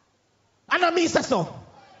 And I mean so.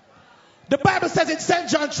 The Bible says in St.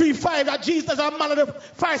 John 3:5 that Jesus is a man of the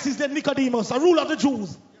Pharisees named Nicodemus, a ruler of the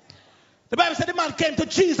Jews. The Bible said the man came to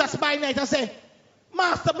Jesus by night and said,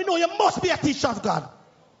 Master, we know you must be a teacher of God.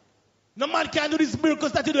 No man can do these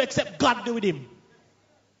miracles that you do except God do with him.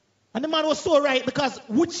 And the man was so right because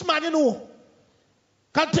which man you know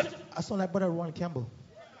I sound like Brother Ron Campbell.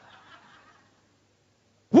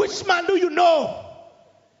 Which man do you know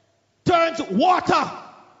turns water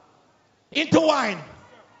into wine?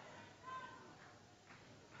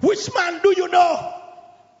 Which man do you know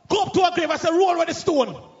go up to a grave and say, roll with the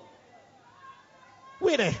stone?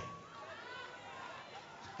 Wait there.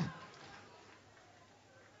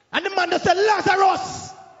 And the man just said,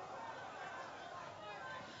 Lazarus.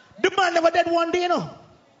 The man never dead one day, you know.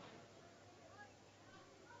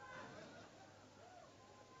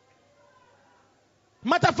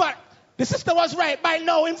 Matter of fact, the sister was right. By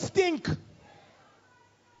now, him stink.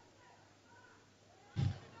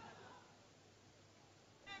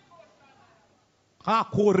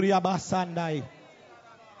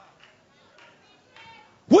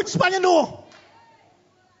 Which man you know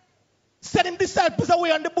sent him disciples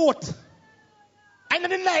away on the boat? And in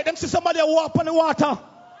the night, them see somebody walk on the water.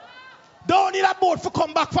 Don't need a boat to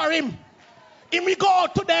come back for him. Him we go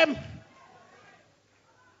out to them.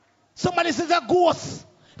 Somebody says a ghost.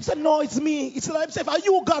 He said, no, it's me. It's like himself. Are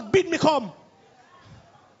you God? Bid me come.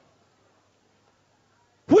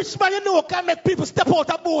 Which man you know can make people step out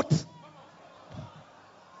a boat?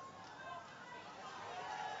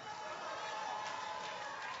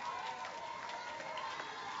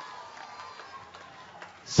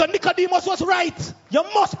 So Nicodemus was right. You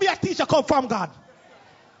must be a teacher come from God.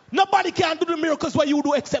 Nobody can do the miracles what you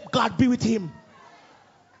do except God be with him.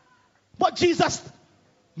 But Jesus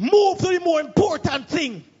moved to the more important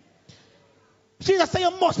thing. Jesus said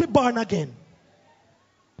you must be born again.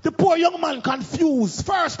 The poor young man confused.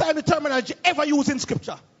 First time the terminology ever used in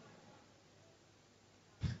scripture.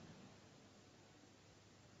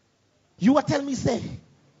 You are telling me, say,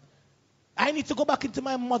 I need to go back into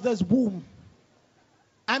my mother's womb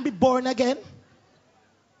and be born again?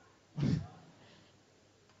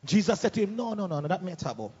 Jesus said to him, no, that may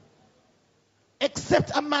trouble.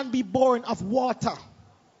 Except a man be born of water.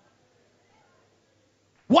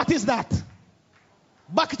 What is that?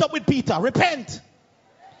 Back it up with Peter. Repent.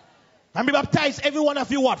 And be baptized, every one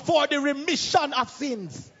of you, what? For the remission of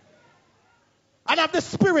sins. And of the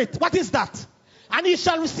Spirit. What is that? And ye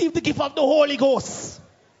shall receive the gift of the Holy Ghost.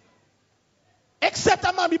 Except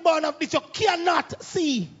a man be born of this, you cannot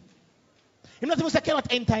see. He not even say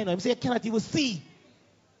cannot enter, you know. He say you cannot even see.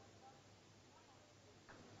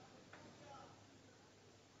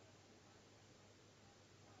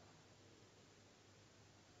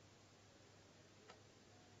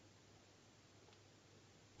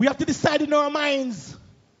 We have to decide in our minds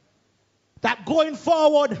that going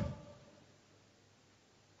forward,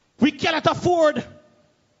 we cannot afford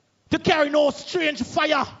to carry no strange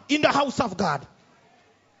fire in the house of God.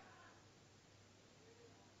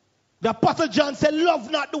 The Apostle John said, love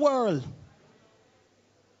not the world,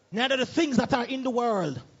 neither the things that are in the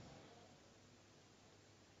world.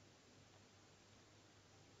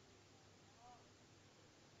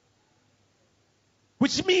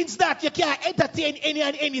 Which means that you can't entertain any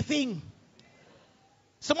and anything.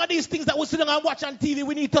 Some of these things that we sit down and watch on TV,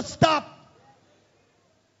 we need to stop.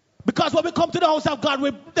 Because when we come to the house of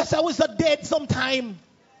God, that's always a dead sometime.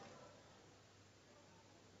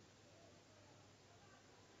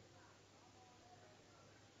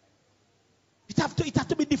 It have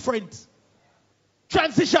to be different.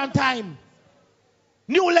 Transition time.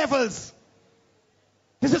 New levels.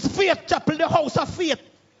 This is Faith Chapel, the house of faith.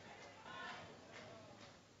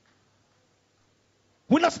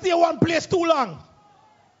 We not stay one place too long.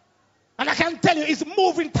 And I can tell you, it's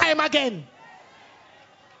moving time again.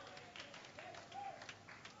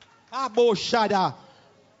 Abo Shada.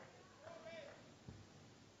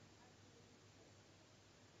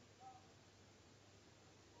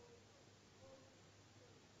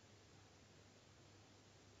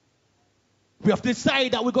 We have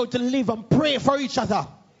decided that we're going to live and pray for each other.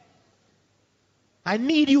 I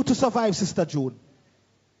need you to survive, Sister June.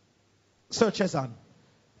 Sir Chezan.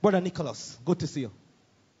 Brother Nicholas, good to see you.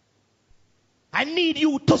 I need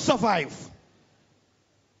you to survive.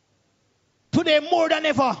 Today, more than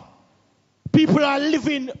ever, people are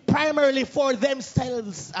living primarily for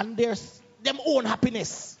themselves and their own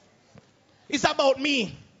happiness. It's about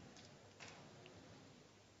me.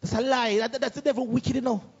 That's a lie. That's the devil wicked, you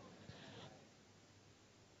know.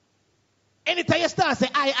 Anytime you start say,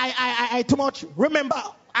 I too much, remember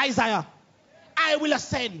Isaiah. I will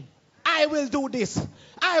ascend. I will do this.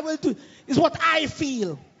 I will do. It's what I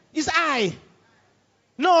feel. It's I.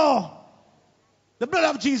 No. The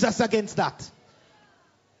blood of Jesus against that.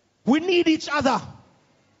 We need each other.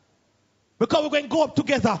 Because we're going to go up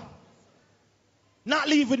together. Not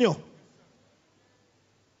leaving you.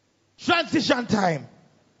 Transition time.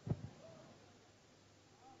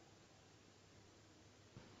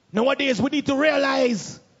 Nowadays we need to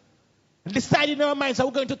realize and decide in our minds that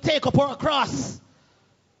we're going to take up our cross.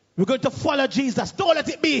 We're going to follow Jesus. Don't let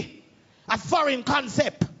it be a foreign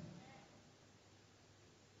concept.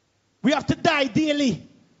 We have to die daily.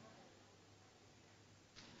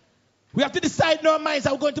 We have to decide in our minds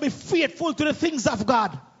that we're going to be faithful to the things of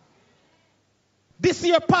God. This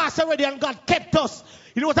year passed already and God kept us.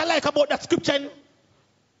 You know what I like about that scripture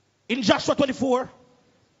in Joshua 24?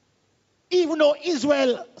 Even though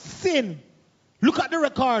Israel sinned, look at the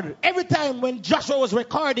record. Every time when Joshua was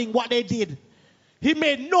recording what they did, he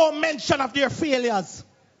made no mention of their failures.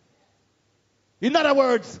 In other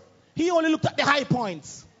words, he only looked at the high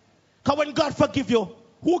points. Because when God forgives you,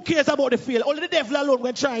 who cares about the failure? Only the devil alone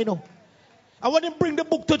will try, you know. And when he bring the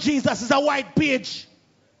book to Jesus, it's a white page.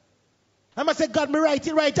 I must say, God, me write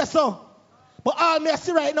it right just so. But all me I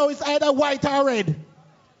see right now is either white or red.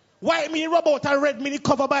 White mean rub out and red mean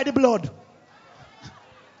covered by the blood.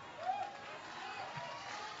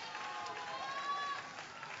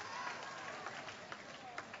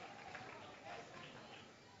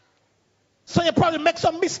 So you probably make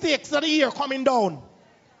some mistakes in the year coming down.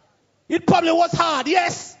 It probably was hard,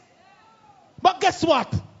 yes. But guess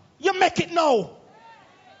what? You make it now.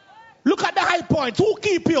 Look at the high points. Who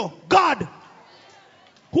keep you? God.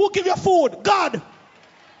 Who give you food? God.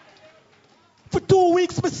 For 2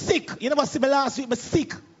 weeks, I'm sick. You never see me last week, I'm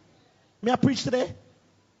sick. Me I preach today?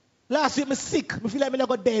 Last week, I'm sick. I feel like I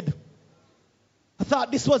got dead. I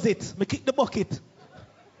thought this was it. I kicked the bucket.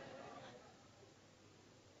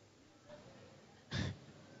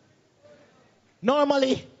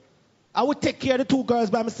 Normally, I would take care of the 2 girls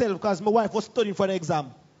by myself because my wife was studying for the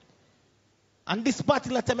exam. And this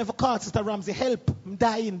particular time I ever called Sister Ramsey, help, I'm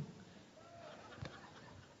dying.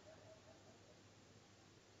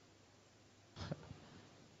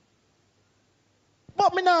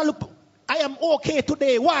 But me now look, I am okay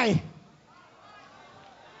today. Why?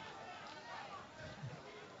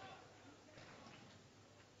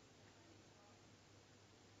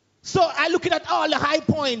 So I looking at all the high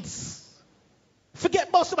points. Forget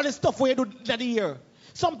about some of the stuff where you do that year.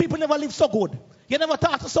 Some people never live so good. You never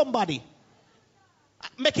talk to somebody.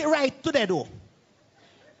 Make it right today though.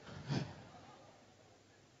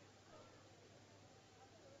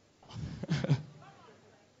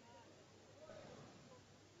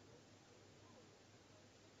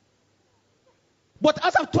 But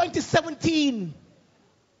as of 2017,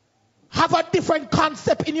 have a different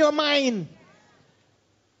concept in your mind.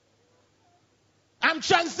 I'm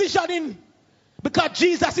transitioning because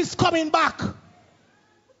Jesus is coming back.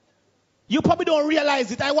 You probably don't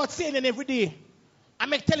realize it. I was saying it every day. I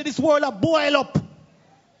may tell you this world will boil up.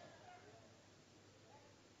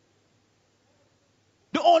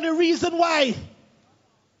 The only reason why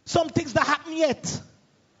some things that happen yet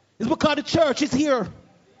is because the church is here.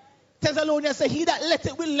 Thessalonians say, he that let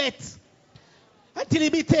it will let until he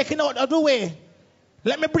be taken out of the way.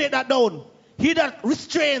 Let me break that down. He that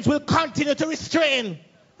restrains will continue to restrain.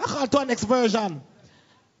 I call to our next version.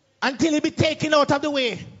 Until he be taken out of the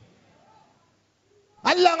way.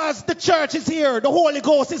 As long as the church is here, the Holy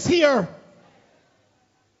Ghost is here.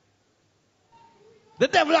 The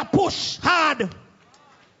devil will push hard.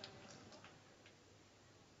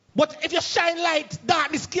 But if you shine light,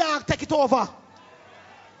 darkness can't take it over.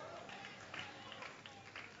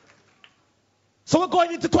 So we're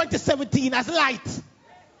going into 2017 as light.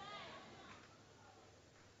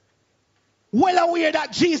 Well aware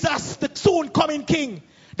that Jesus, the soon coming King,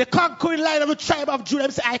 the conquering Lion of the tribe of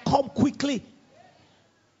Judah, say, I come quickly.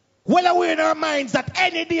 Well aware in our minds that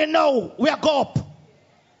any day now we are go up.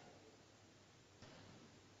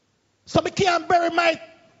 So we can't bury my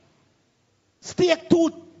stake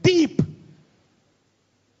too deep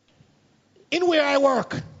in where I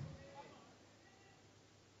work.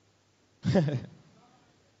 Because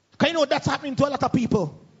you know that's happening to a lot of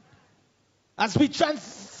people. As we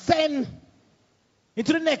transcend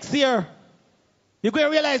into the next year, you're going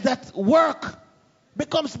to realize that work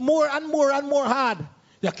becomes more and more and more hard.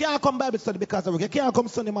 You can't come Bible study because of work. You can't come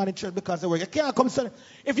Sunday morning church because of work. You can't come Sunday.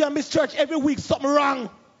 If you miss church every week, something wrong.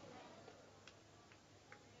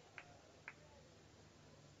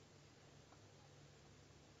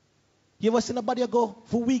 You ever seen a body go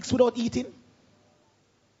for weeks without eating?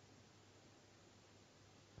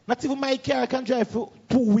 Not even my car can drive for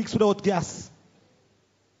 2 weeks without gas.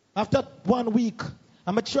 After 1 week,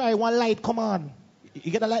 I'm going to try one light, come on.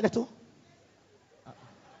 You get a light there too?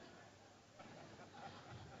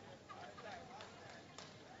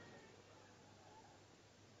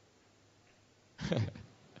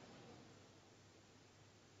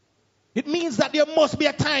 It means that there must be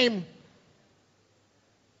a time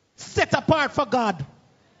set apart for God.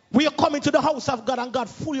 We are coming to the house of God and God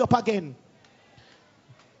full you up again.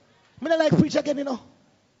 I don't like preach again, you know.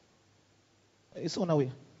 It's on our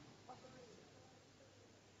way.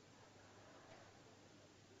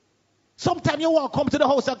 Sometimes you want to come to the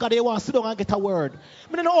house of God, you want to sit down and get a word.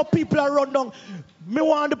 I don't know how people are run down. I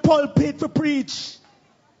want the pulpit to preach.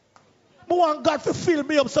 I want God to fill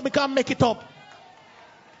me up so I can make it up.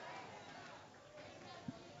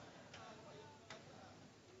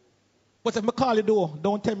 But if I call you though,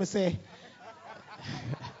 don't tell me say.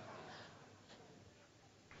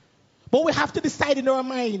 But we have to decide in our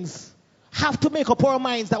minds, have to make up our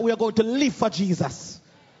minds that we are going to live for Jesus.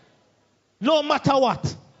 No matter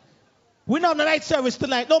what. We're not on the night service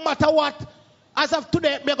tonight. No matter what, as of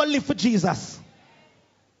today, we're going to live for Jesus.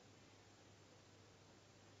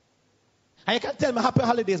 And you can tell me happy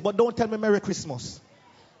holidays, but don't tell me Merry Christmas.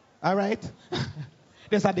 All right?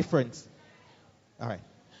 There's a difference. All right.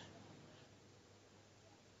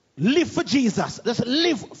 Live for Jesus. Just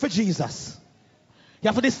live for Jesus. You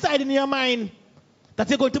have to decide in your mind that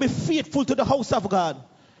you're going to be faithful to the house of God.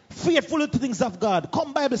 Faithful to the things of God.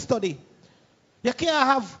 Come Bible study. You can't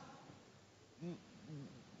have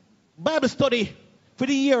Bible study for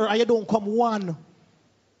the year and you don't come one.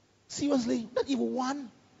 Seriously? Not even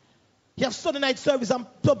one. You have Sunday night service and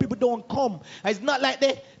some people don't come. And it's not like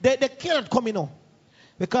they cannot come, you know.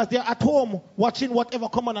 Because they're at home watching whatever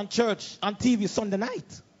come on church on TV Sunday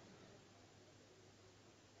night.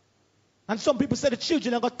 And some people say the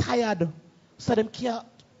children got tired. So them can't.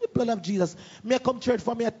 The blood of Jesus. Me come to church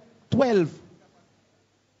for me at 12.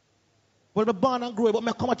 When I'm born and grow, but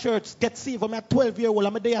me come to church, get saved when I'm 12-year-old.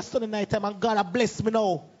 I'm there Sunday night time and God has blessed me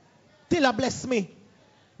now. Till He bless me.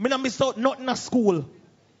 Me not miss out nothing at school.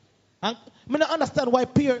 And me not understand why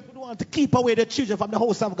parents don't want to keep away their children from the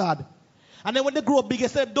house of God. And then when they grow up big, they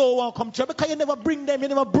say, don't want to come to church. Because you never bring them, you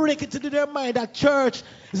never break it into their mind that church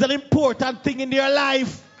is an important thing in their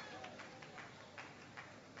life.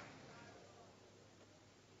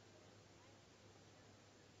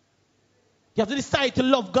 You have to decide to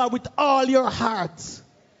love God with all your heart.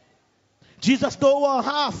 Jesus don't want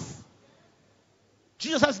half.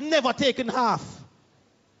 Jesus has never taken half.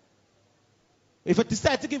 If you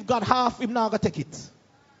decide to give God half, He's not going to take it.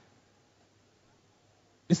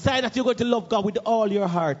 Decide that you're going to love God with all your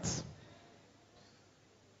heart.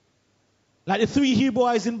 Like the 3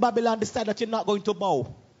 Hebrews in Babylon decide that you're not going to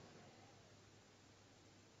bow.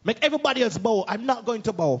 Make everybody else bow. I'm not going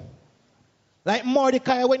to bow. Like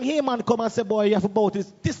Mordecai, when Haman come and say, boy, you have to bow to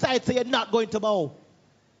this, decide say you're not going to bow.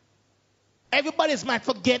 Everybody else might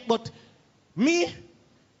forget, but me,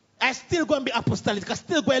 I still going to be apostolic. I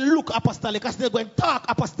still going to look apostolic. I still going to talk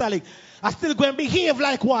apostolic. I still going to behave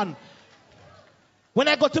like one. When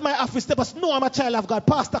I go to my office, they must know I'm a child of God.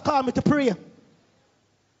 Pastor, call me to pray.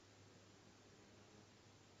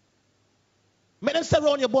 Make them say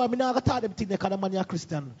around your boy, I'm not going to talk them things because the man is a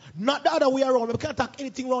Christian. Not the other way around. We can't talk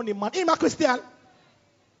anything around him, man. He's a Christian.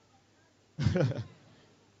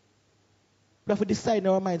 We have to decide in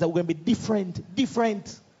our minds that we're going to be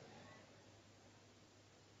different.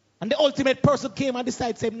 And the ultimate person came and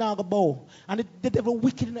decided, say, now go bow. And the devil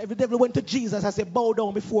wicked enough. The devil went to Jesus and said, bow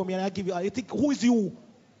down before me and I'll give you all. You think, who is you?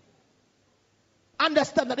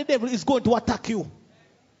 Understand that the devil is going to attack you.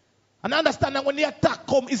 And understand that when the attack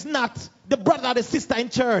comes, it's not the brother or the sister in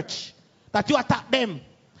church that you attack them.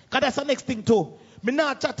 Because that's the next thing too. Me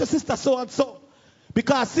not chat to sister so-and-so.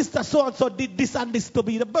 Because sister so-and-so did this and this to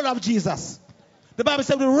be the brother of Jesus. The Bible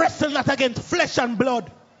says we wrestle not against flesh and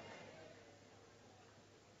blood.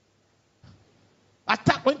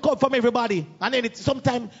 Attack when come from everybody. And then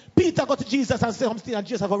sometimes Peter go to Jesus and say something and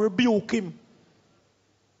Jesus will rebuke him.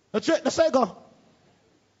 That's right. That's how it go.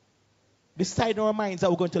 Decide in our minds that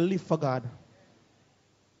we're going to live for God.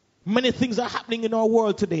 Many things are happening in our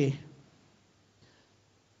world today.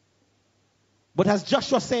 But as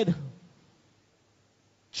Joshua said,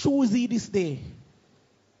 choose ye this day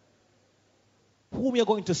whom you're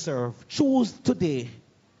going to serve. Choose today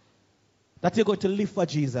that you're going to live for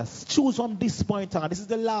Jesus. Choose from this point on. This is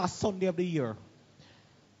the last Sunday of the year.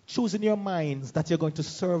 Choose in your minds that you're going to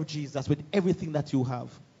serve Jesus with everything that you have.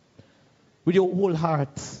 With your whole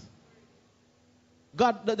heart.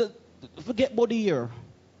 God, forget about the year.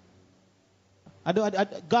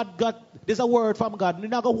 God, there's a word from God. You're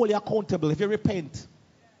not going to hold you accountable if you repent.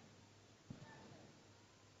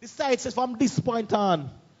 Decide, says, from this point on,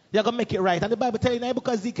 you're going to make it right. And the Bible tells you in the book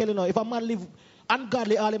of Ezekiel, you know, if a man live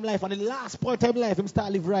ungodly all his life, and the last point of his life, him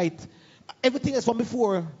start live right. Everything is from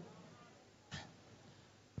before.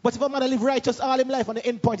 But if a man live righteous all his life, and the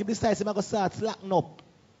end point, he decides he's going to start slacking up.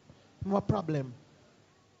 No problem.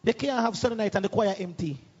 They can't have Sunday night and the choir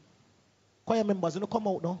empty. Choir members, you don't come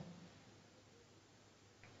out now.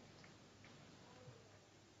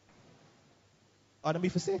 Or me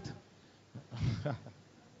for say it.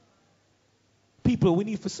 People, we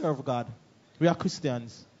need to serve God. We are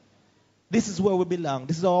Christians. This is where we belong.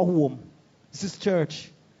 This is our home. This is church.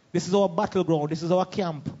 This is our battleground. This is our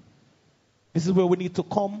camp. This is where we need to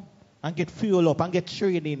come and get fuel up and get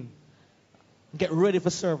training. Get ready for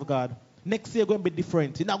serve God. Next year going to be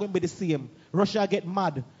different. It's not going to be the same. Russia get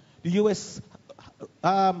mad. The US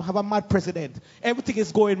have a mad president. Everything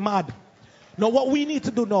is going mad. Now what we need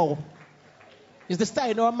to do now is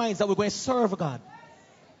decide in our minds that we're going to serve God.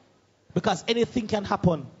 Because anything can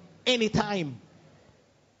happen anytime.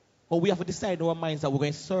 But we have to decide in our minds that we're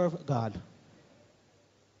going to serve God.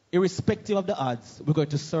 Irrespective of the odds, we're going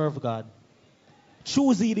to serve God.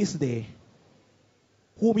 Choose ye this day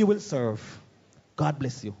whom you will serve. God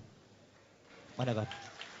bless you. Man of God.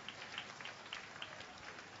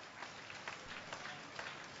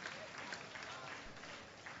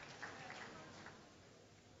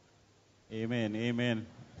 Amen. Amen.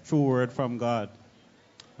 True word from God.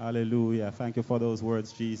 Hallelujah. Thank you for those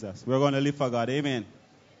words, Jesus. We're going to live for God. Amen.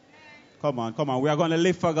 Come on, come on. We are going to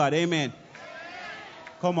live for God. Amen.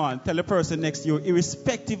 Come on. Tell the person next to you,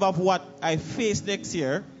 irrespective of what I face next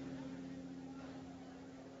year,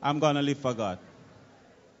 I'm going to live for God.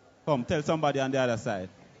 Come, tell somebody on the other side.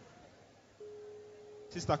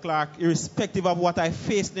 Sister Clark, irrespective of what I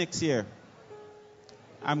face next year,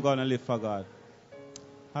 I'm going to live for God.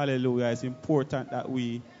 Hallelujah. It's important that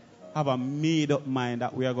we have a made-up mind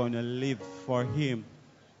that we are going to live for Him.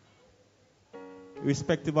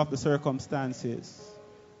 Irrespective of the circumstances.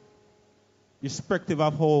 Irrespective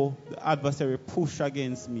of how the adversary push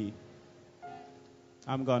against me.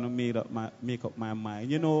 I'm going to make up my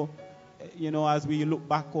mind. You know, as we look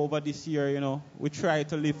back over this year, we try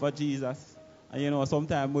to live for Jesus. And,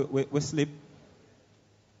 sometimes we slip.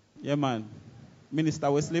 Yeah, man. Minister,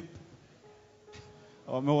 we slip.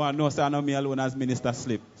 Or me want to know, say, I know me alone as minister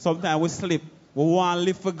slip. Sometimes we slip. We want to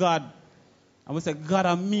live for God. And we say, God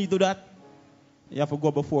and me do that. You have to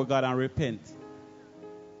go before God and repent.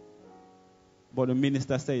 But the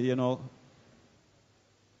minister said,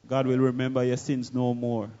 God will remember your sins no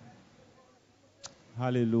more.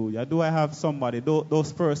 Hallelujah. Do I have somebody,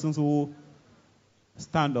 those persons who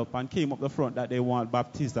stand up and came up the front that they want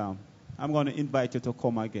baptism? I'm going to invite you to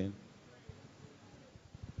come again.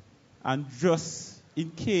 And just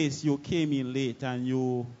in case you came in late and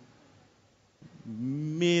you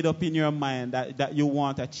made up in your mind that you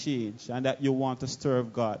want a change and that you want to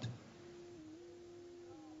serve God,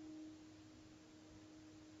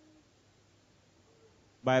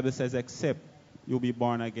 Bible says, except you be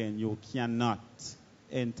born again, you cannot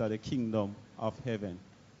enter the kingdom of heaven.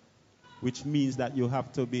 Which means that you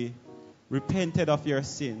have to be repented of your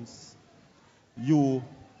sins. You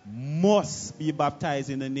must be baptized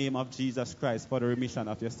in the name of Jesus Christ for the remission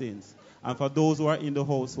of your sins. And for those who are in the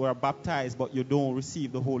house who are baptized but you don't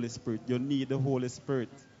receive the Holy Spirit, you need the Holy Spirit.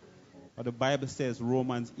 But the Bible says,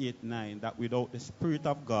 Romans 8:9, that without the Spirit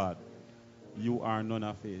of God, you are none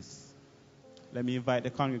of His. Let me invite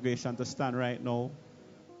the congregation to stand right now.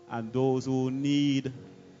 And those who need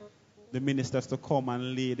the ministers to come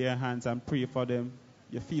and lay their hands and pray for them,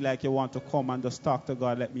 you feel like you want to come and just talk to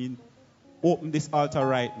God, let me open this altar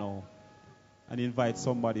right now and invite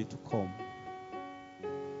somebody to come.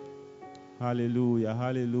 Hallelujah,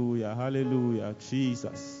 hallelujah, hallelujah.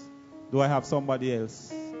 Jesus. Do I have somebody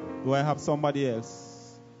else? Do I have somebody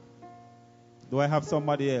else? Do I have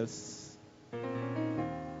somebody else?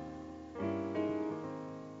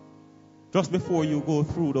 Just before you go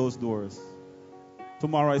through those doors,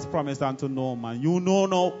 tomorrow is promised unto no man. You know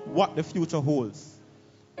now what the future holds,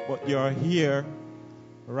 but you're here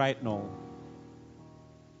right now.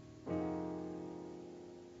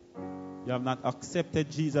 You have not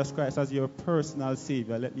accepted Jesus Christ as your personal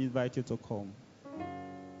Savior. Let me invite you to come.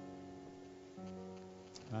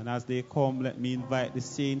 And as they come, let me invite the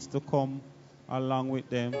saints to come along with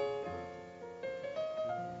them.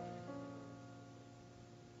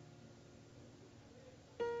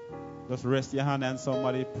 Just rest your hand on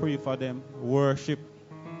somebody, pray for them, worship.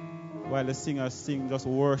 While the singers sing, just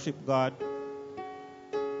worship God.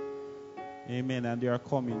 Amen. And they are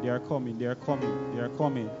coming, they are coming, they are coming, they are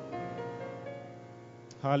coming.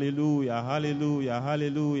 Hallelujah, hallelujah,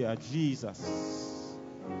 hallelujah, Jesus.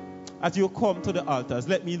 As you come to the altars,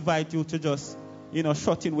 let me invite you to just,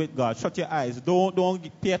 shut in with God. Shut your eyes.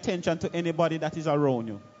 Don't pay attention to anybody that is around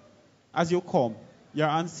you. As you come, you're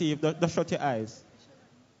unsaved, just shut your eyes.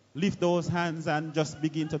 Lift those hands and just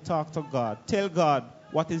begin to talk to God. Tell God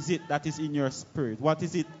what is it that is in your spirit. What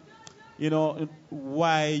is it,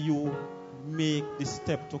 why you make the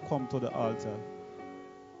step to come to the altar.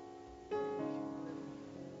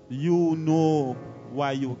 You know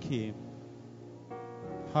why you came.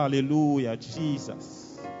 Hallelujah,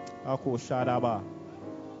 Jesus.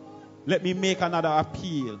 Let me make another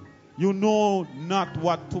appeal. You know not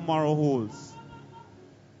what tomorrow holds.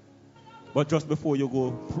 But just before you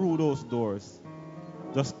go through those doors,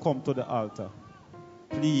 just come to the altar.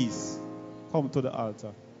 Please, come to the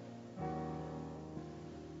altar.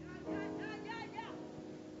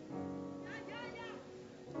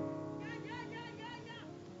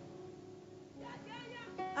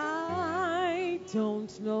 I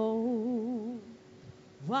don't know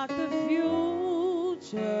what the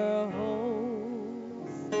future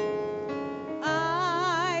holds.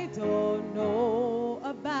 I don't know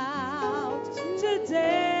about today,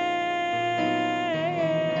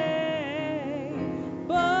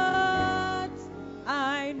 but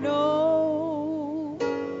I know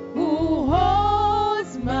who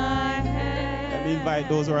holds my hand. Let me invite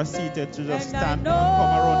those who are seated to just stand and come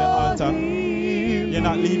around the altar. You're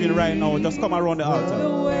not leaving right now, just come around the altar.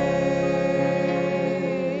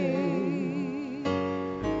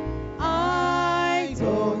 I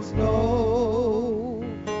don't know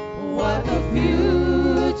what the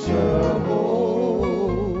future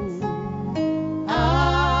holds.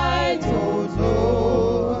 I don't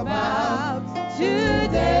know about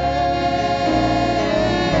today,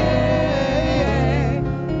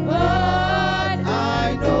 but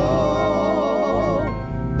I know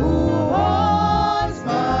who holds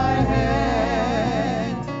my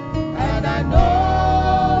hand, and I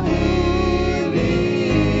know He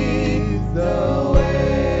leads the way.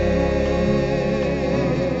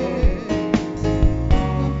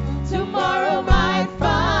 Tomorrow might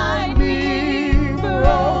find me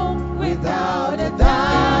broke without a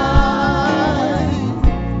dime,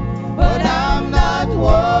 but I'm not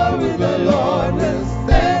worried, the Lord will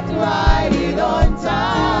set right in on time.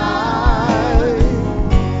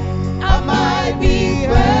 I might be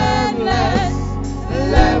friendless,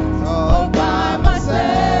 left all by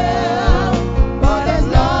myself, but as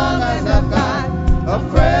long as I've got a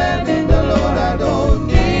friend in the Lord, I don't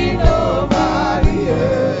need nobody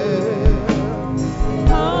else.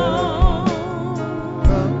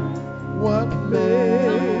 What may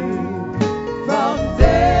from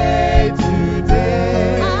day to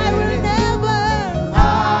day, I will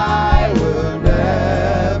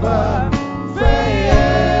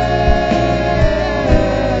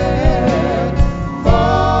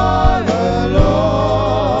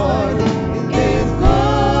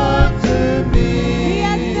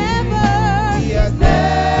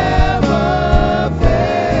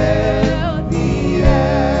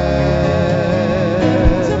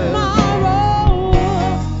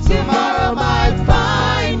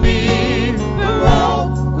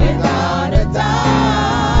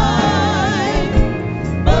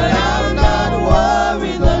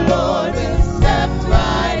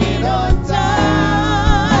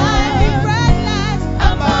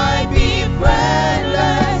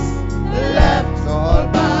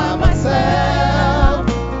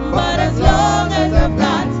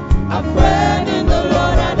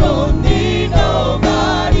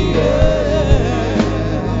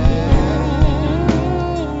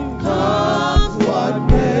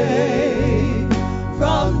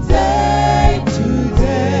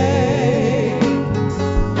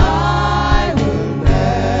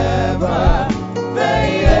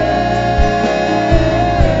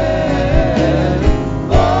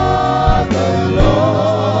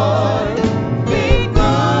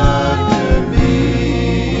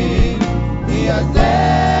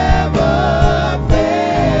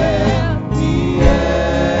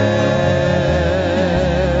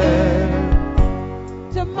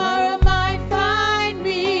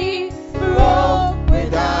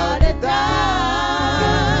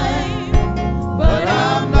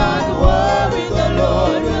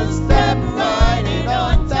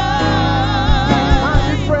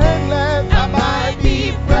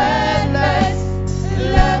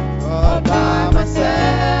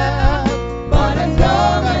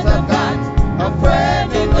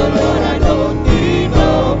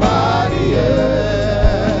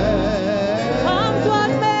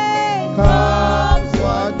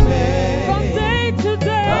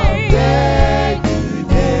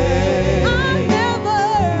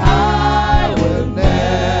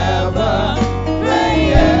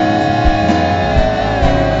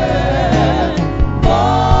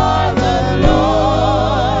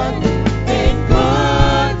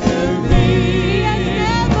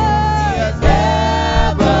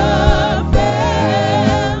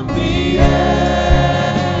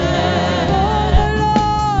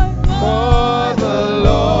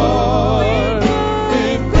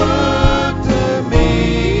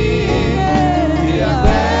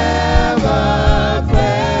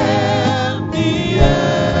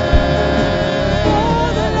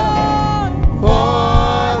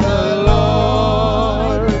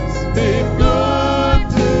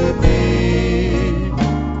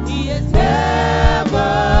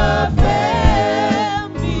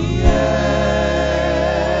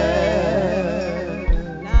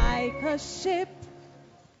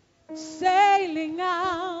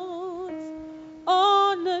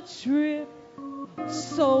a trip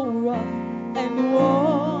so rough and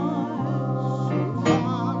worn.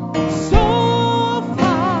 So